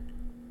on.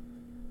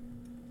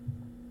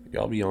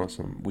 Y'all be on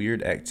some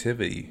weird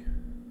activity.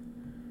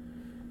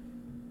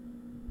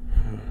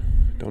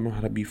 Don't know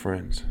how to be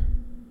friends.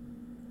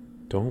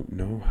 Don't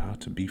know how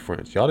to be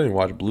friends. Y'all didn't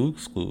watch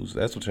Blue's Clues.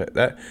 That's what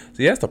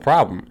see, that's the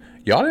problem.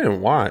 Y'all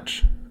didn't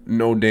watch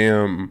no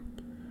damn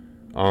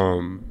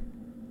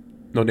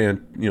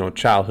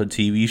childhood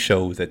TV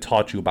shows that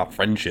taught you about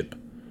friendship.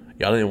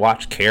 Y'all didn't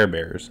watch Care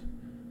Bears.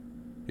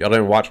 Y'all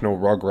didn't watch no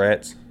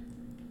Rugrats.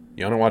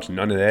 Y'all didn't watch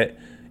none of that.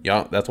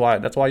 Y'all that's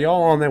why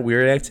y'all on that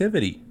weird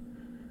activity.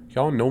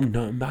 Y'all know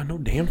nothing about no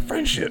damn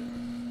friendship.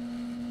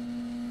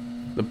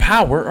 The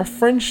power of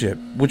friendship,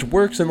 which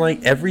works in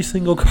like every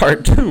single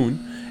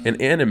cartoon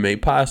and anime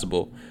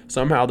possible.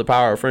 Somehow the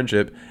power of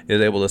friendship is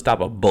able to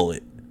stop a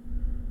bullet.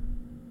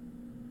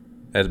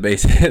 That's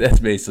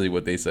basically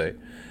what they say.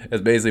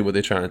 That's basically what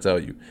they're trying to tell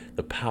you.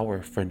 The power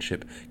of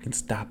friendship can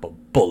stop a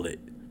bullet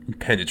from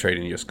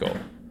penetrating your skull.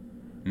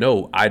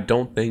 No, I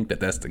don't think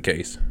that's the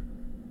case.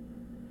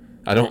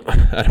 I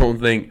don't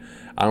think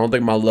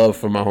my love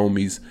for my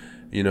homies,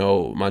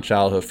 my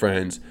childhood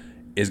friends,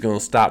 is gonna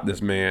stop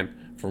this man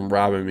from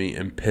robbing me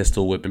and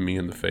pistol whipping me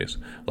in the face.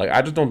 Like,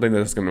 I just don't think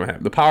that's gonna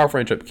happen. The power of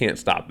friendship can't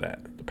stop that.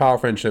 The power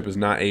of friendship is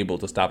not able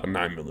to stop a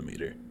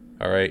 9mm.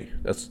 All right,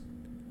 it's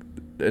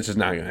just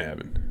not gonna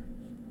happen.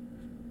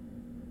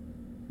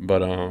 But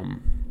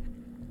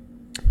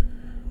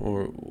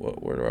where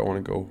do I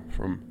want to go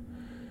from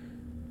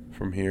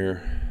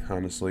here?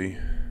 Honestly,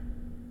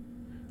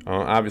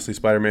 obviously,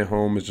 Spider-Man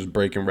Home is just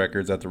breaking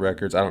records after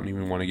records. I don't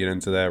even want to get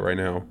into that right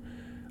now.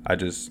 I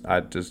just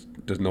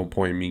there's no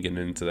point in me getting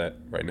into that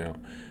right now.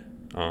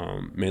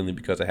 Mainly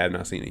because I have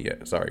not seen it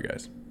yet. Sorry,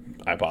 guys.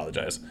 I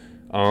apologize.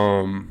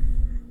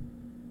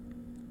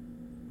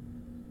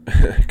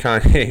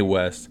 Kanye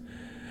West.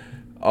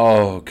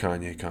 Oh,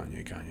 Kanye.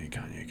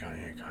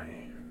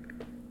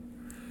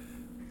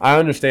 I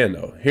understand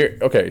though.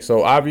 Okay.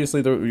 So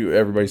obviously,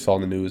 everybody saw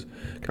in the news.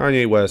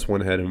 Kanye West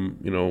went ahead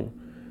and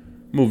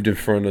moved in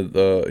front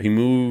of he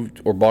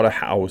moved or bought a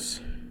house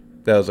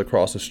that was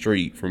across the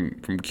street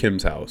from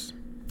Kim's house,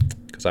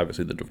 because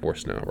obviously they're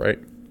divorced now, right?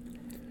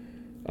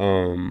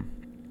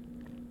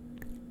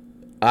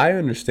 I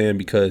understand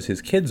because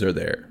his kids are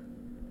there.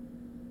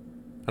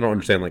 I don't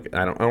understand, like,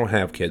 I don't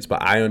have kids,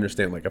 but I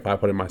understand, like, if I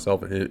put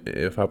myself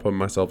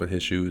in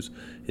his shoes,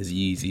 his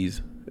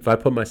Yeezys, if I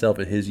put myself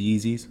in his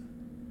Yeezys,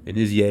 in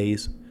his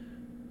Yays,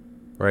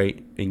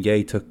 right, and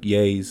Ye took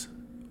Yays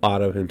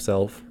out of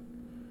himself,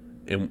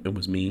 and it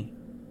was me,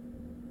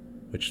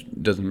 which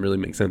doesn't really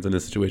make sense in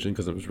this situation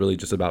because it was really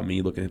just about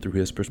me looking through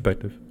his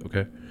perspective,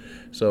 okay?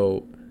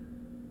 So,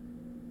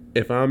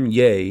 if I'm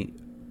Ye,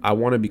 I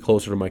want to be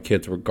closer to my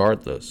kids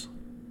regardless.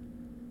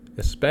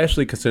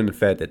 Especially considering the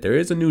fact that there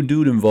is a new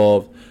dude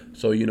involved.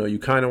 So, you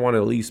kind of want to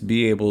at least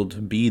be able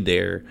to be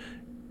there,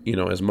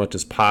 as much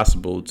as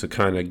possible to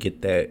kind of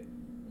get that,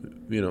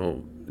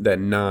 that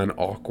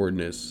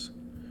non-awkwardness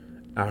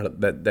out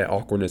of that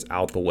awkwardness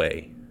out the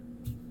way.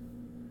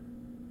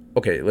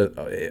 Okay,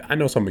 I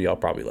know some of y'all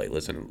probably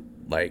listen,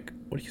 what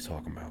are you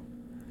talking about?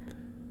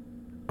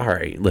 All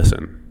right,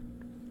 listen.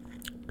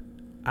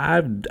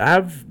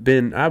 I've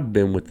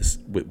been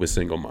with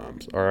single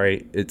moms. All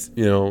right, it's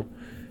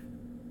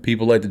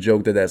people like to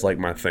joke that that's like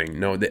my thing.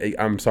 No,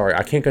 I'm sorry,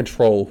 I can't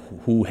control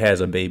who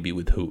has a baby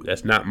with who.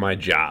 That's not my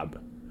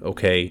job.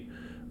 Okay,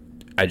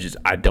 I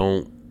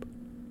don't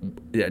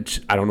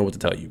know what to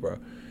tell you, bro.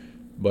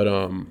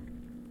 But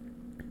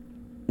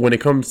when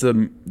it comes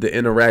to the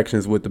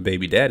interactions with the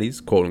baby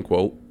daddies, quote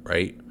unquote,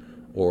 right,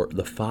 or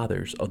the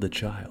fathers of the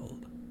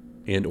child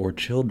and or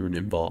children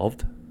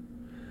involved,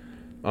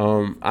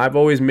 I've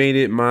always made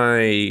it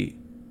my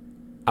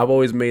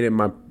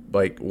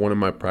like one of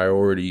my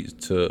priorities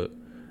to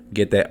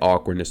get that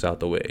awkwardness out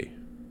the way.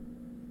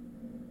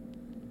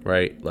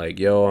 Right? Like,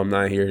 yo, I'm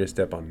not here to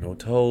step on no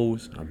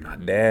toes. I'm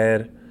not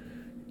dad.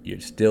 You're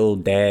still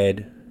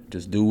dad.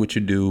 Just do what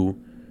you do.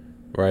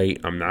 Right?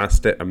 I'm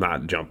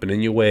not jumping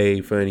in your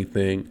way for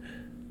anything.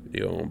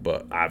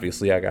 But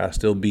obviously I gotta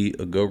still be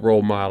a good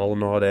role model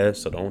and all that.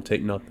 So don't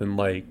take nothing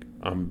like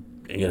I'm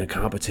in a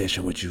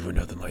competition with you or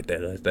nothing like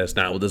that. That's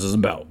not what this is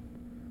about.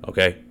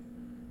 Okay?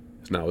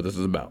 It's not what this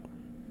is about.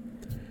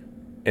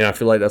 And I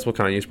feel like that's what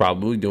Kanye's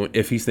probably doing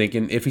if he's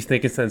thinking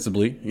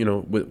sensibly,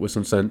 with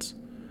some sense,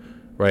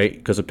 right?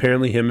 Because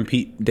apparently him and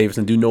Pete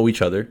Davidson do know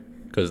each other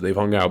because they've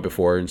hung out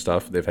before and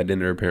stuff. They've had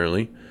dinner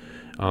apparently.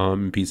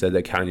 Pete said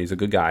that Kanye's a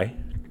good guy,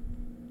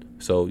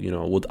 So,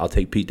 I'll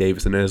take Pete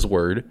Davidson at his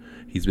word.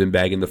 He's been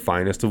bagging the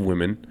finest of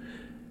women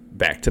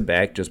back to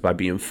back just by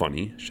being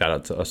funny. Shout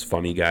out to us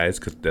funny guys,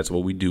 because that's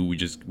what we do. We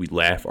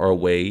laugh our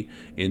way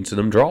into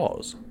them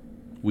draws.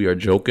 We are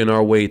joking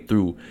our way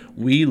through.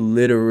 We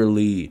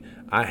literally,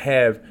 I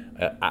have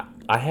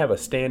a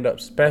stand-up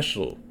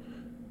special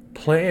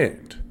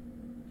planned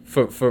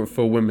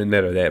for women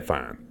that are that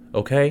fine.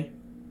 Okay?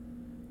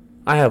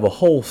 I have a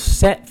whole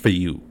set for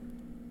you.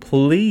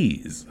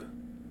 Please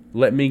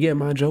let me get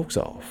my jokes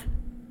off.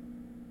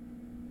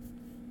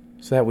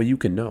 So that way you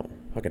can know.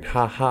 I can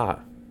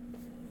ha-ha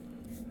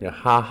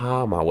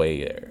my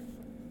way there.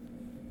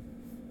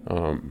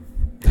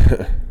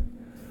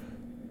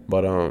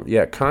 But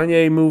yeah,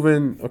 Kanye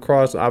moving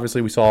across.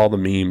 Obviously, we saw all the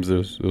memes.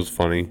 It was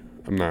funny.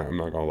 I'm not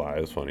gonna lie,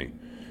 it was funny.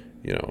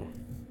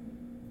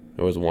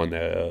 There was one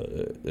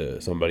that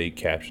somebody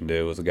captioned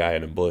it. It was a guy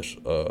in a bush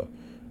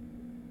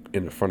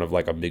in the front of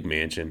like a big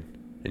mansion,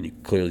 and you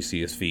clearly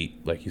see his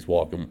feet, like he's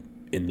walking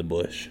in the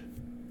bush.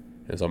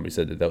 And somebody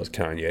said that was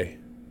Kanye,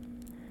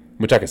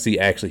 which I can see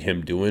actually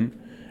him doing,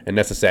 and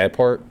that's the sad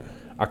part.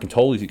 I can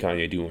totally see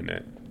Kanye doing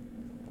that.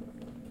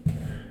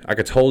 I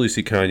could totally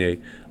see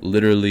Kanye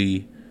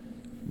literally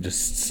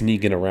just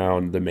sneaking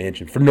around the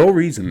mansion for no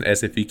reason,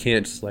 as if he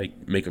can't just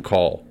like make a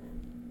call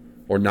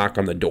or knock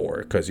on the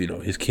door because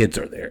his kids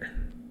are there.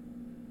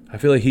 I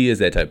feel like he is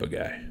that type of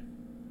guy.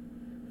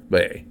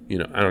 But hey,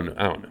 I don't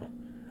know.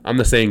 I'm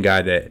the same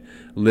guy that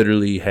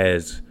literally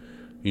has,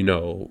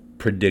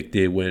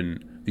 predicted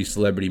when these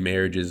celebrity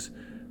marriages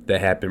that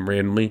happen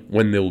randomly,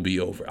 when they'll be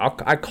over.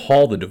 I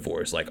call the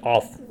divorce like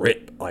off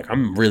rip. Like,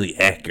 I'm really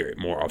accurate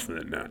more often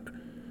than not.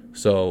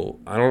 So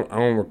I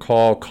don't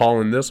recall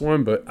calling this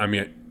one, but I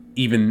mean,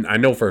 even I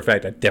know for a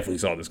fact I definitely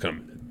saw this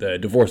coming. The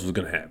divorce was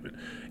gonna happen.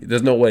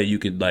 There's no way you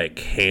could like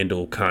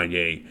handle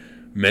Kanye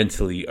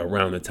mentally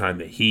around the time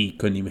that he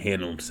couldn't even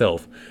handle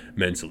himself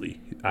mentally.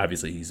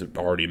 Obviously, he's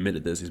already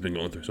admitted this. He's been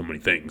going through so many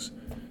things.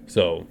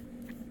 So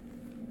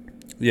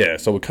yeah.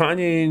 So with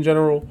Kanye in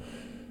general,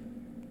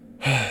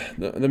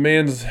 the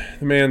man's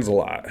a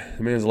lot.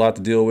 The man's a lot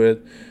to deal with.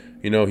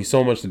 He's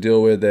so much to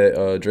deal with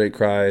that Drake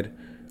cried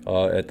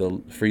at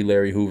the Free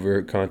Larry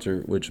Hoover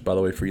concert. Which, by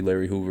the way, Free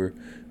Larry Hoover.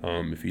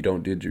 If you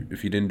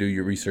didn't do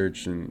your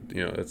research, and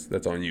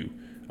that's on you.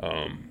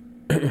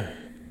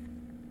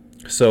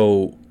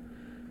 So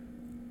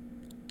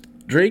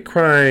Drake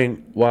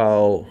crying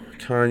while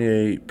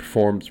Kanye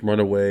performs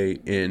 "Runaway"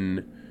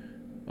 in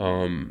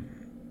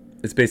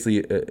it's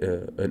basically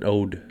an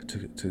ode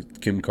to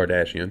Kim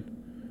Kardashian,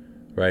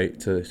 right?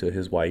 To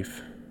his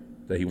wife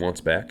that he wants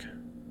back.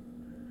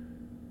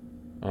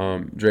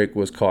 Drake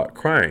was caught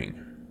crying.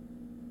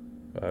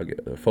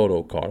 A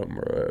photo caught him,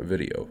 or a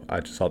video. I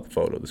just saw the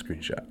photo, the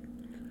screenshot.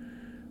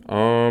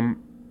 I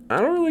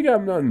don't really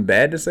got nothing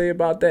bad to say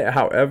about that.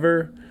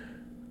 However,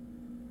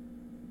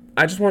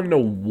 I just want to know,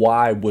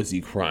 why was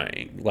he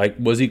crying? Like,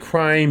 was he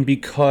crying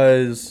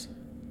because,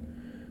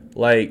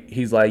 like,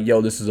 he's like, yo,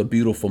 this is a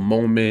beautiful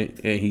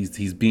moment, and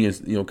he's being,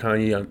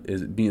 Kanye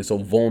is being so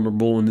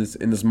vulnerable in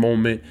this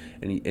moment,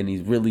 and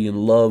he's really in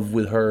love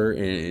with her,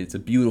 and it's a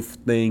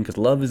beautiful thing, because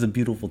love is a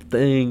beautiful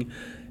thing.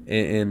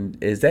 And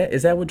is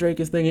that what Drake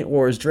is thinking?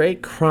 Or is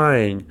Drake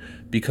crying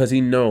because he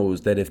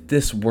knows that if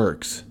this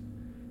works,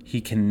 he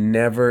can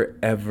never,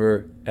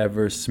 ever,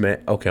 ever smash...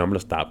 Okay, I'm going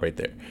to stop right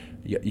there.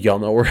 Y'all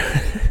know where...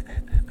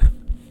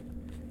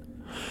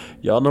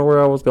 Y'all know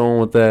where I was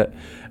going with that.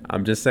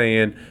 I'm just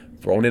saying,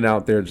 throwing it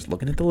out there, just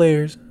looking at the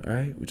layers, all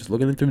right? We're just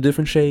looking at through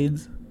different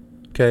shades,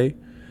 okay?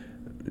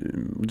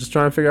 We're just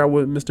trying to figure out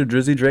what Mr.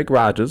 Drizzy Drake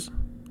Rogers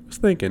was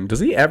thinking.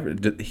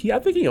 I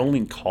think he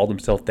only called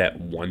himself that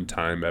one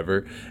time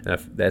ever, and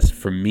that's,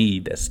 for me,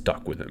 that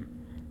stuck with him.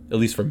 At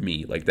least for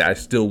me, like that, I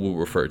still will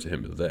refer to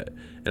him as that.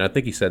 And I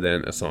think he said that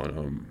in a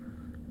song,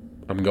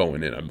 "I'm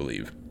Going In," I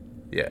believe.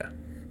 Yeah,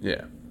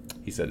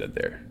 he said that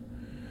there.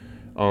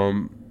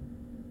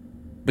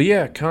 But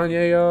yeah,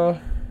 Kanye's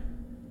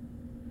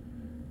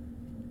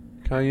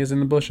in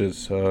the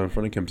bushes in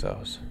front of Kim's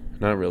house.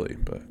 Not really,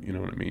 but you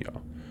know what I mean,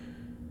 y'all.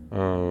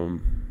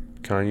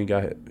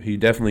 Kanye he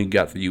definitely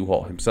got the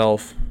U-Haul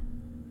himself.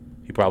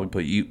 He probably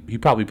put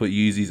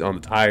Yeezys on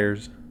the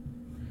tires.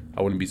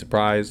 I wouldn't be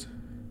surprised.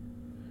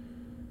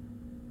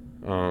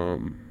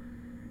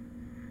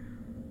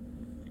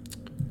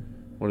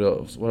 What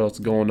else? What else is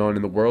going on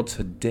in the world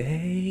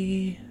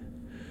today?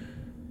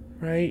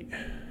 Right?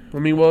 I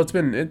mean, well, it's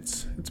been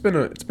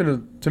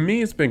to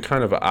me, it's been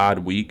kind of an odd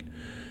week.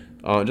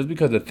 Just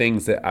because of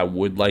things that I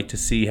would like to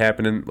see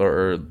happening,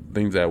 or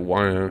things that I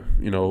want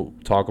to,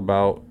 talk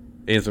about,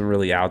 isn't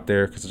really out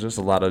there, because there's just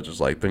a lot of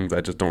just like things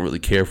I just don't really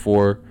care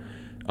for.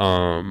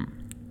 R.I.P.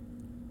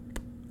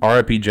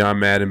 John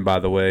Madden, by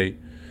the way.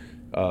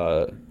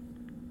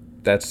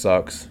 That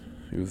sucks.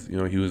 He was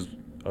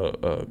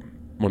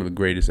one of the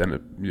greatest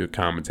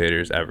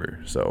commentators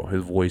ever. So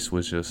his voice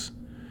was just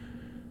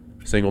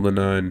single to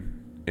none,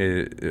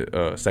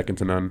 second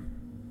to none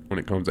when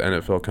it comes to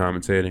NFL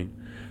commentating.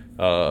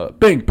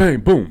 Bang, bang,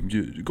 boom.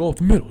 You go off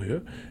the middle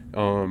here.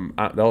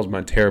 That was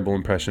my terrible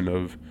impression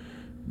of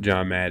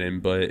John Madden,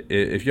 but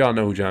if y'all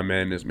know who John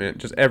Madden is, man,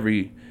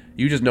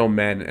 you just know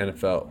Madden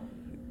NFL.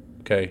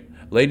 Okay,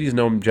 ladies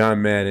know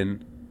John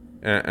Madden.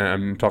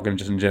 I'm talking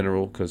just in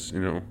general because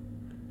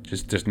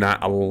just there's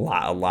not a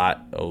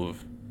lot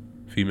of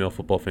female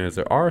football fans.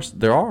 There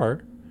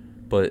are,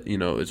 but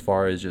as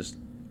far as just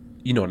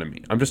you know what I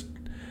mean. I'm just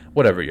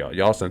whatever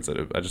y'all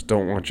sensitive. I just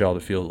don't want y'all to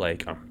feel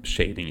like I'm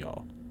shading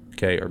y'all,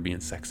 okay, or being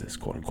sexist,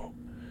 quote unquote.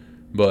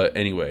 But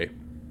anyway,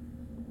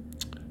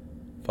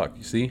 fuck,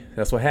 you see,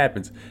 that's what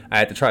happens. I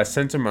had to try to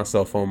censor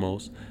myself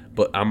almost,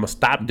 but I'm gonna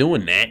stop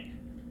doing that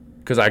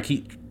because I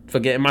keep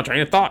forgetting my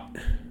train of thought.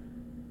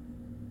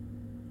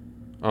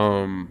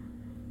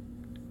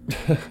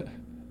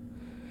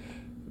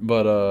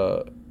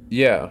 But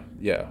yeah.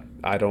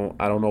 I don't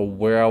know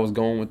where I was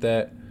going with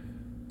that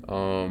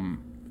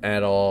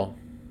at all.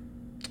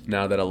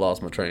 Now that I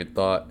lost my train of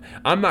thought,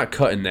 I'm not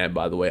cutting that,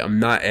 by the way. I'm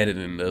not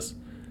editing this.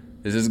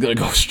 This is gonna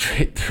go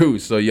straight through.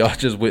 So y'all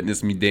just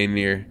witnessed me damn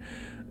near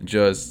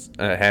just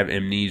have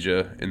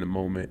amnesia in the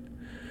moment.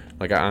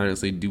 Like I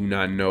honestly do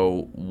not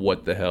know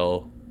what the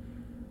hell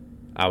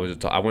I was.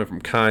 I went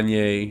from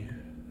Kanye,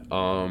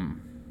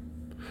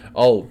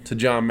 to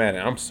John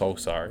Madden. I'm so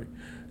sorry,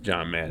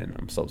 John Madden.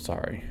 I'm so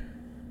sorry,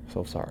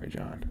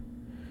 John.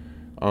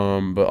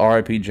 But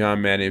R.I.P.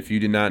 John Madden. If you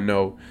did not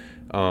know,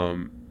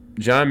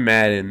 John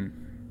Madden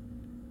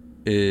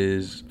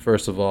is,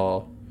 first of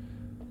all,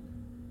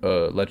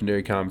 a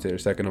legendary commentator.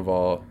 Second of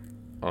all,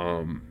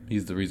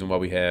 he's the reason why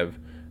we have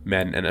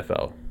Madden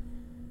NFL.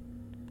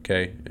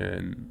 Okay,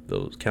 and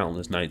those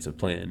countless nights of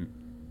playing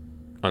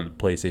on the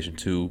PlayStation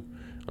 2,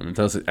 on the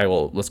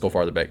Nintendo. Let's go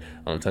farther back,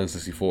 on the Nintendo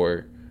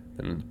 64,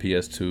 then the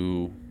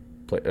PS2,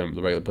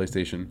 the regular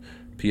PlayStation,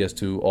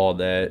 PS2, all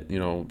that.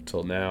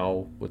 Till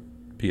now with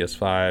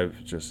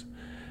PS5. Just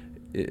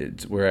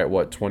we're at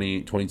what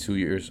 22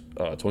 years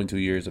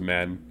of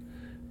Madden,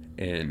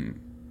 and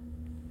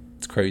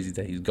it's crazy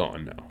that he's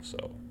gone now.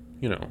 So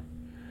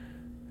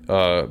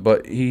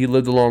but he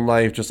lived a long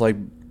life, just like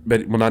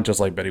Betty. Well, not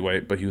just like Betty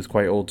White, but he was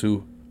quite old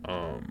too.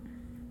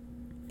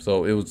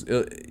 So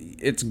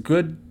it's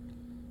good.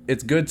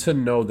 It's good to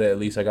know that at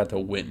least I got to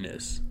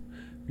witness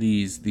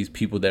these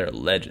people that are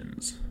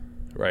legends,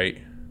 right?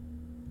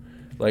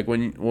 Like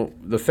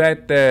the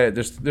fact that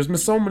there's been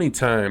so many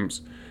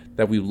times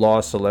that we've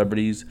lost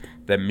celebrities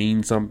that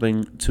mean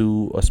something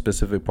to a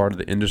specific part of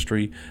the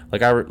industry.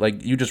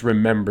 Like you just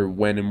remember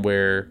when and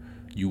where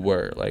you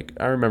were. Like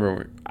I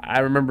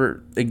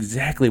remember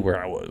exactly where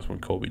I was when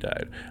Kobe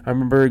died. I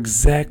remember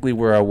exactly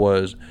where I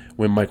was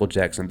when Michael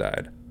Jackson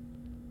died.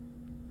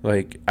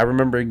 Like I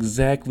remember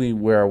exactly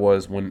where I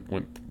was when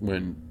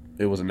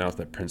it was announced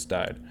that Prince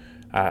died.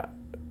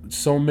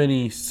 So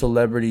many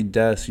celebrity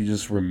deaths, you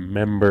just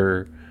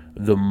remember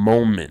the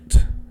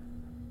moment.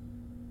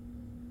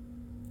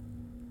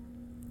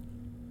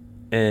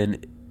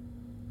 And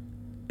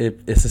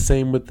it's the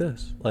same with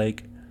this.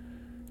 Like,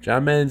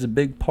 John Madden's a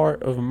big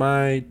part of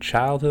my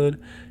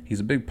childhood. He's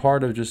a big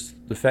part of just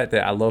the fact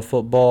that I love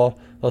football,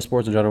 love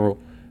sports in general.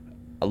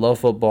 I love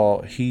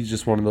football. He's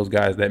just one of those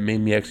guys that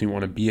made me actually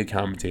want to be a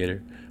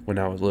commentator when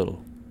I was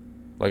little.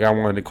 Like, I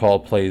wanted to call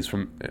plays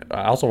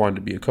I also wanted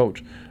to be a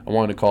coach. I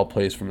wanted to call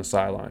plays from the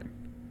sideline.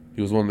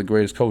 He was one of the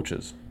greatest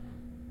coaches.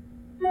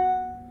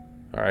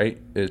 All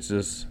right? It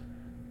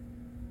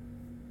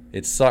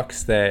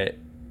sucks that,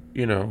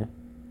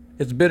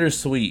 it's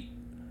bittersweet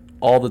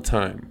all the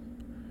time.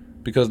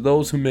 Because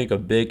those who make a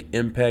big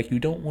impact, you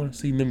don't want to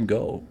see them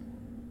go.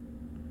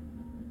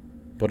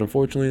 But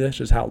unfortunately, that's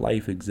just how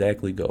life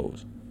exactly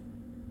goes.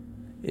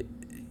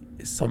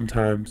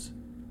 Sometimes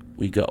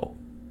we go.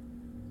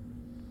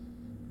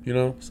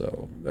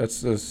 So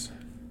that's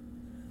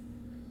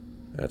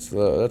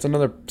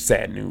another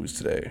sad news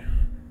today.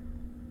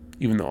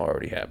 Even though it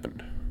already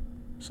happened.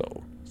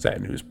 So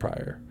sad news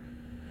prior.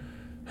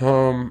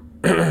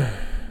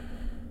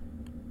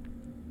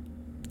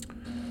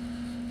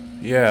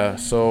 Yeah,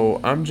 so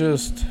I've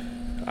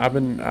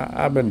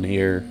been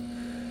here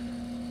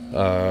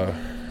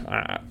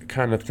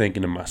kind of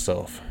thinking to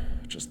myself,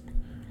 just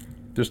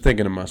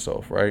thinking to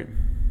myself, right?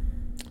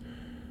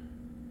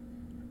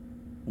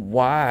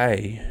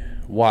 Why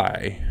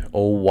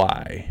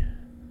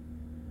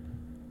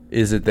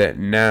is it that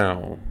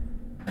now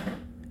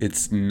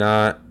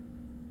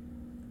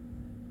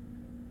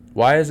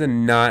why is it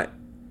not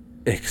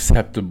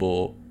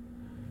acceptable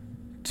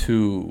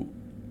to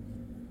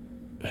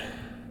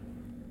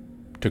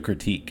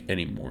critique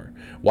anymore?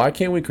 Why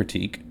can't we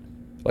critique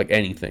like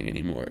anything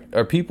anymore?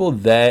 Are people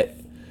that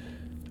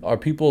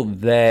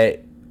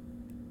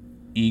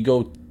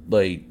ego,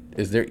 like,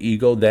 is their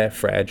ego that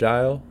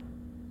fragile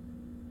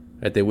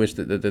that they wish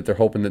that they're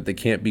hoping that they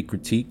can't be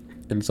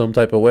critiqued in some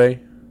type of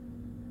way?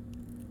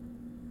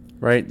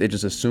 Right? They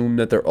just assume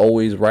that they're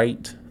always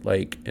right.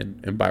 Like,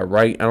 and by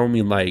right, I don't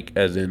mean like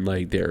as in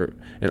like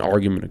an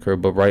argument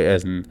occurred, but right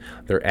as in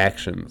their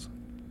actions.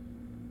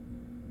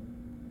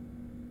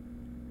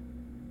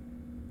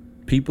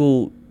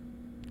 People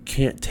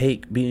can't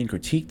take being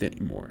critiqued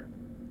anymore.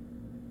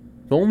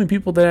 The only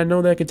people that I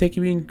know that can take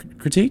being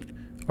critiqued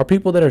are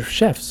people that are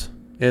chefs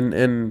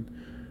And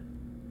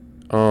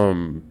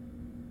um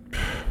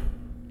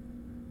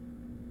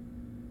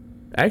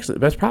actually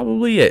that's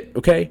probably it.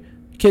 Okay,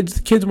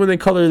 kids when they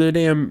color their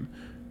damn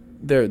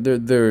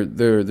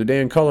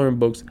coloring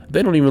books,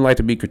 they don't even like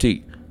to be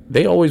critiqued.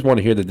 They always want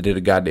to hear that they did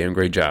a goddamn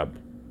great job.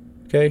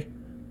 Okay,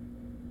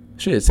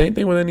 shit, same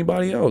thing with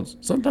anybody else.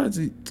 Sometimes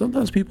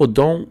people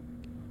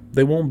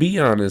they won't be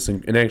honest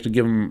and actually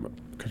give them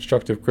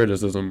constructive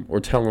criticism or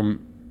tell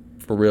them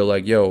for real,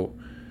 like, yo,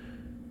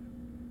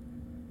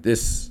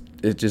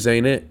 it just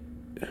ain't it.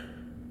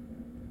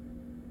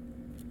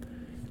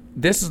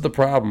 This is the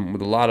problem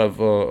with a lot of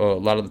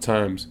the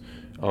times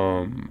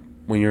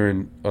when you're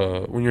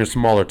in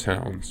smaller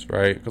towns,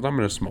 right? Because I'm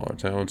in a smaller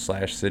town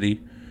 /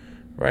 city,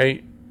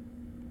 right?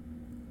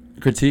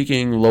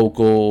 Critiquing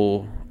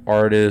local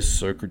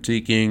artists or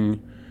critiquing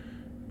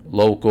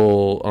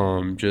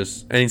local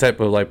just any type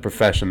of like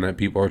profession that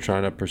people are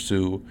trying to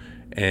pursue,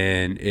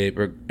 and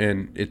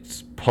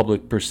it's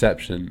public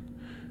perception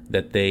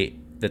that they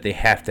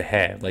have to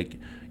have, like,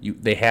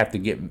 they have to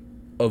get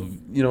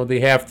they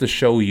have to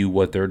show you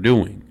what they're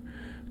doing.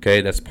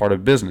 Okay, that's part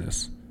of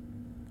business.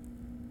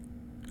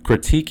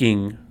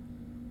 Critiquing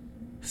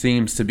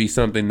seems to be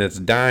something that's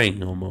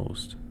dying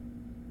almost.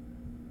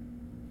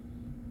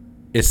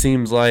 It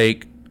seems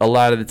like a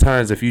lot of the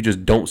times if you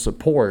just don't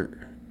support,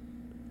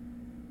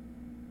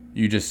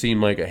 you just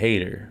seem like a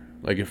hater.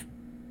 But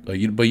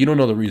you don't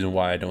know the reason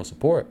why I don't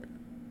support.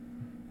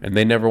 And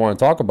they never want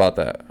to talk about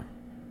that.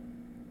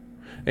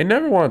 They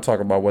never want to talk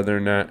about whether or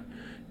not,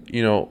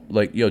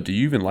 like, yo, do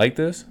you even like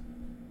this?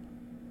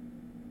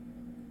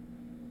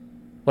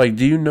 Like,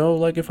 do you know,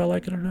 like, if I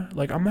like it or not?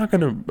 Like, I'm not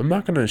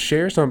gonna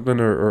share something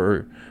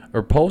or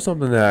post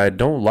something that I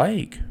don't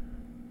like.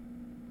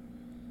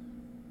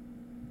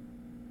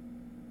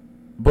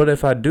 But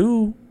if I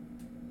do,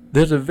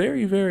 there's a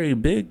very, very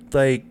big,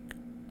 like,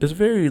 there's a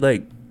very,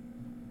 like,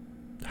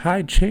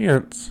 high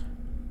chance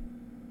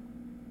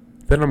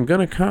that I'm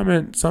gonna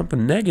comment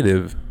something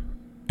negative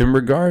in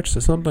regards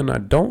to something I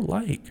don't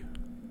like.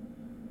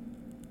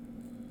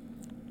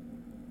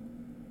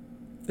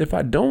 If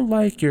I don't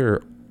like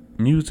your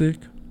music,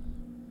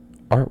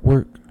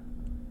 artwork,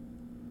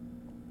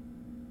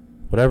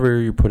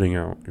 whatever you're putting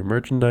out, your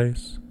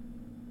merchandise,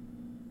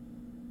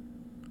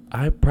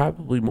 I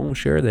probably won't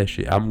share that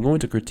shit. I'm going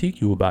to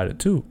critique you about it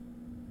too.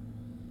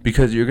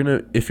 Because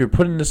if you're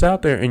putting this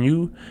out there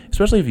and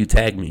especially if you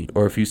tag me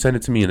or if you send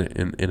it to me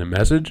in a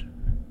message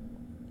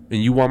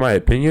and you want my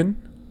opinion,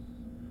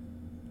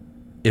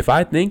 if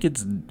I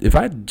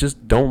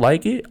just don't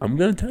like it, I'm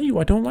going to tell you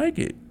I don't like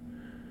it.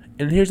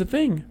 And here's the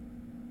thing.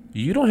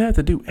 You don't have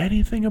to do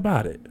anything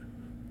about it.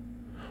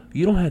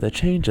 You don't have to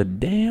change a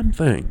damn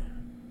thing.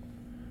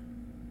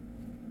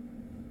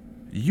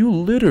 You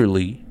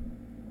literally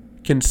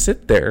can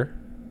sit there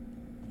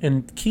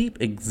and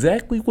keep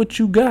exactly what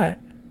you got,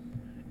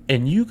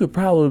 and you could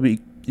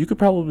probably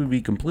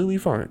be completely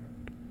fine.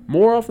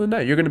 More often than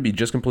not, you're going to be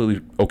just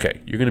completely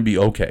okay. You're going to be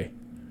okay.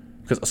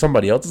 Because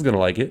somebody else is going to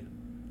like it.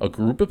 A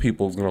group of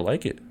people is going to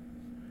like it.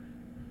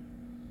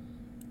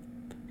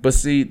 But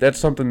see, that's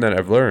something that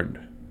I've learned.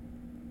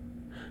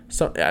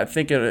 So I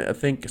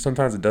think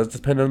sometimes it does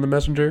depend on the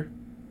messenger.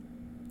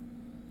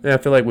 And I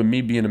feel like with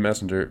me being a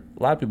messenger,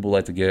 a lot of people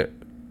like to get,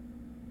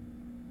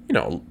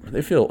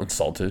 they feel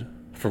insulted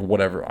for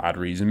whatever odd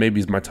reason.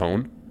 Maybe it's my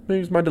tone. Maybe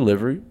it's my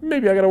delivery.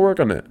 Maybe I got to work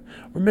on that.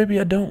 Or maybe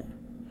I don't.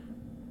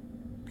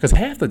 Because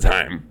half the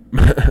time,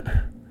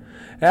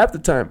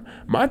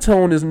 my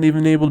tone isn't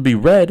even able to be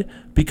read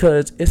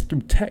because it's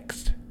through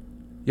text.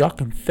 Y'all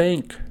can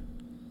thank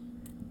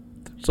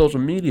social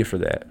media for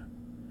that.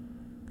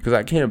 Because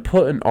I can't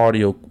put an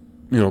audio,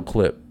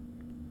 clip.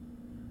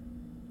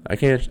 I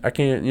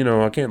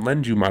can't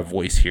lend you my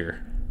voice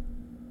here.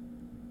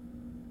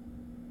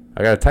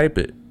 I gotta type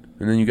it,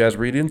 and then you guys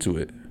read into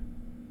it.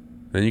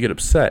 Then you get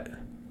upset.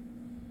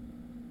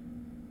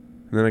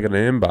 And then I get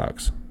an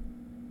inbox.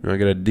 And I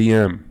get a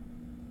DM.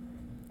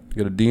 I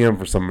get a DM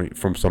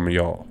from some of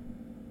y'all.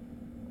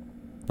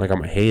 Like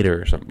I'm a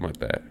hater or something like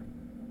that.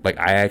 Like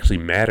I actually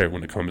matter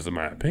when it comes to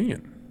my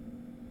opinion.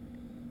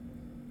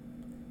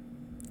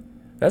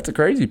 That's the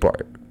crazy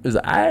part. Is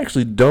I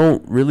actually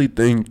don't really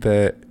think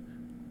that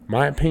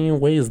my opinion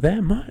weighs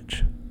that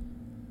much.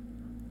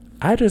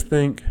 I just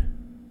think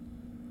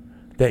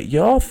that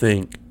y'all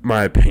think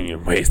my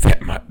opinion weighs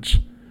that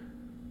much.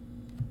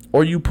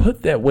 Or you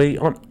put that weight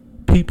on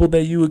people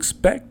that you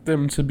expect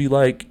them to be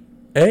like,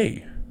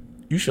 hey,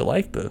 you should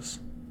like this.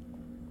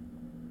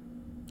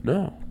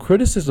 No,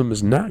 criticism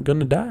is not going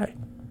to die.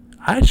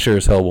 I sure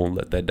as hell won't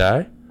let that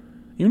die.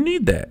 You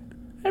need that.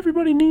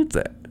 Everybody needs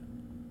that.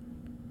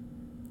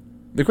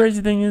 The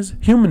crazy thing is,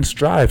 humans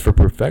strive for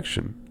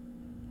perfection.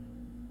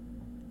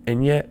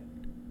 And yet,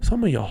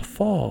 some of y'all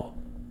fall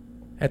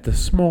at the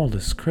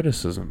smallest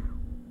criticism.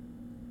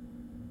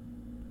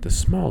 The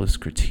smallest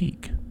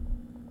critique.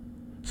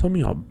 Some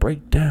of y'all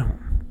break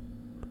down.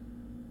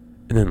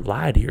 And then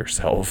lie to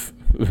yourself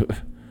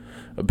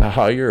about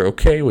how you're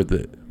okay with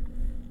it.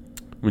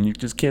 When you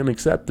just can't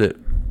accept it.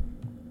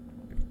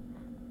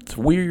 It's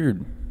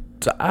weird.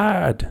 It's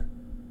odd.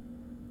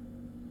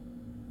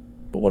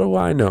 But what do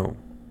I know?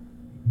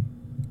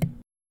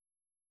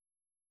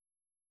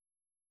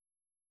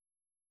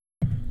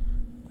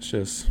 It's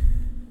just,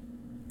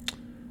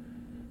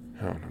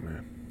 I don't know,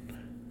 man.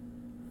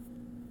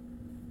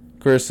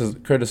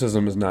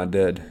 Criticism is not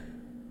dead.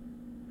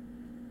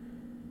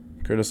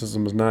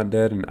 Criticism is not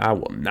dead, and I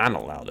will not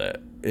allow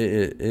that.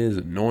 It is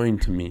annoying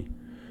to me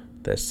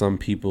that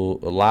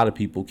a lot of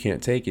people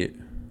can't take it.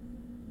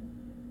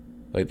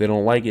 Like, they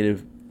don't like it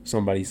if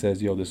somebody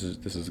says, "Yo, this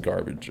is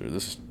garbage," or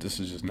this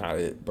is just not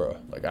it, bro.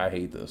 Like, I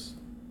hate this.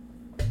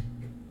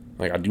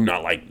 Like, I do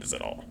not like this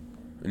at all.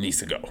 It needs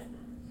to go.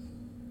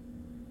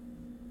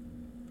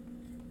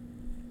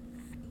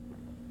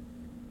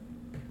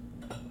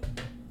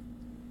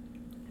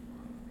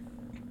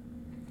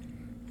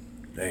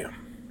 Damn.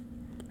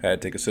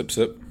 Had to take a sip.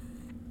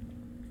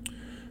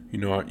 You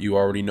know, you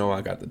already know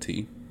I got the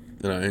tea,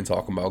 and I ain't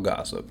talking about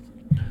gossip.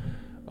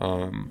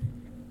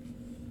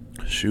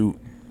 Shoot.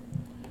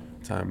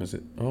 What time is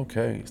it?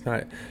 Okay, it's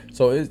not.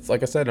 So it's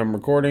like I said, I'm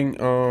recording.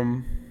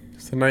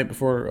 It's the night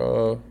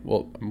before.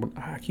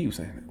 I keep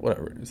saying it.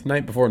 Whatever. It's the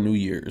night before New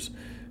Year's.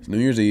 It's New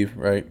Year's Eve,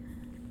 right?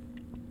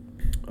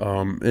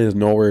 It is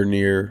nowhere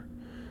near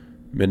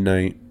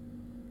midnight.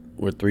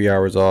 We're 3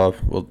 hours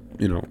off. Well,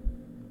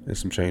 it's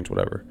some change,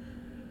 whatever.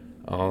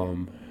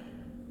 So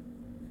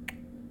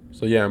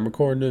yeah, I'm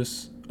recording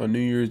this on New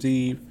Year's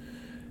Eve,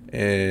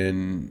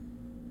 and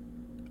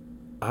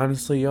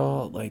honestly,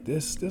 y'all, like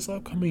this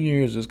upcoming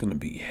year is just gonna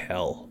be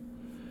hell.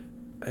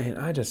 And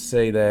I just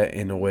say that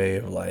in a way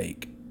of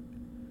like,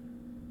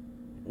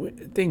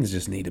 things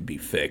just need to be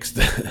fixed.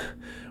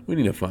 We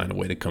need to find a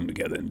way to come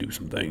together and do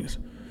some things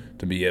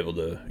to be able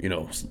to,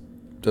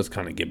 just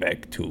kind of get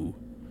back to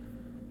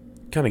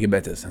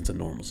a sense of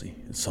normalcy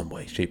in some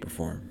way, shape, or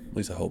form. At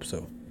least I hope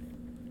so.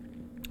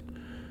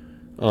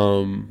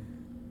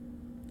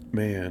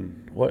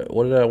 Man, what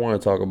did I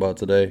want to talk about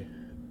today?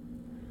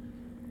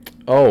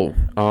 No,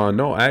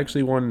 I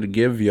actually wanted to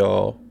give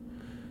y'all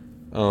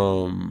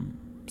some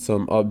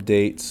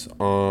updates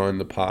on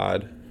the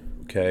pod.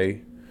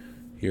 Okay,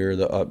 here are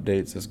the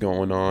updates that's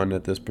going on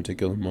at this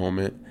particular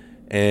moment,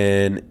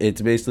 and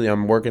it's basically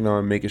I'm working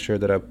on making sure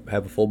that I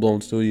have a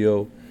full-blown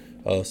studio,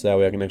 so that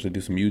way I can actually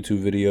do some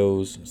YouTube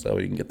videos, so that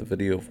way you can get the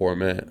video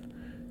format.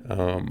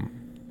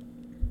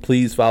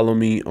 Please follow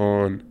me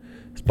on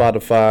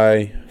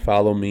Spotify,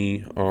 follow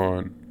me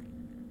on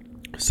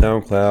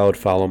SoundCloud,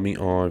 follow me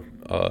on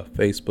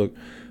Facebook,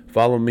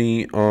 follow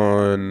me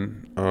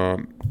on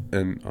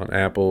and on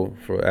Apple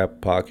for Apple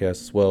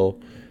Podcasts as well.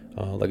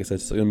 Like I said,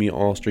 it's gonna be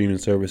all streaming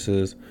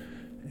services,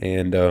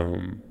 and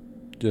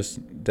just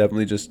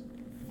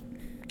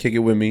kick it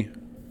with me.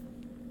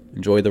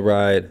 Enjoy the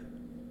ride.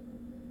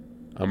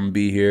 I'm gonna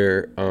be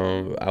here.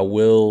 I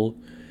will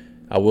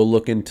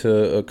look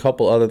into a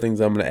couple other things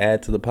I'm gonna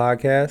add to the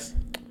podcast.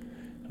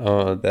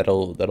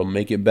 That'll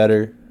make it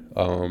better.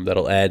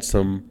 That'll add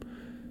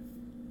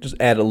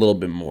a little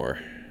bit more.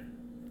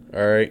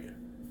 All right,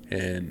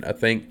 and I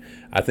think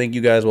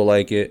you guys will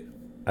like it.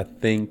 I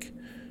think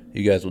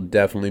you guys will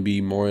definitely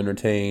be more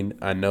entertained.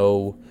 I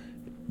know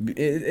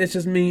it's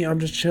just me. I'm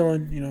just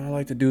chilling. I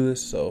like to do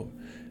this. So,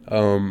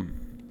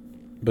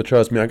 but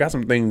trust me, I got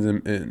some things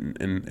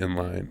in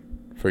line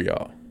for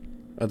y'all.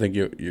 I think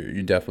you're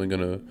definitely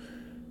gonna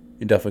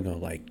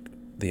like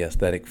the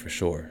aesthetic for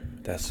sure.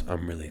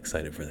 I'm really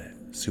excited for that.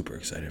 Super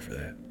excited for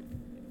that.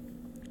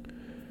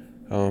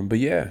 But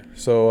yeah,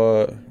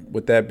 so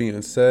with that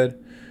being said,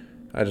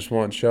 I just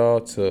want y'all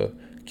to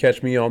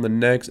catch me on the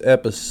next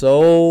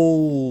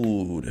episode.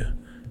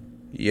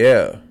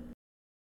 Yeah.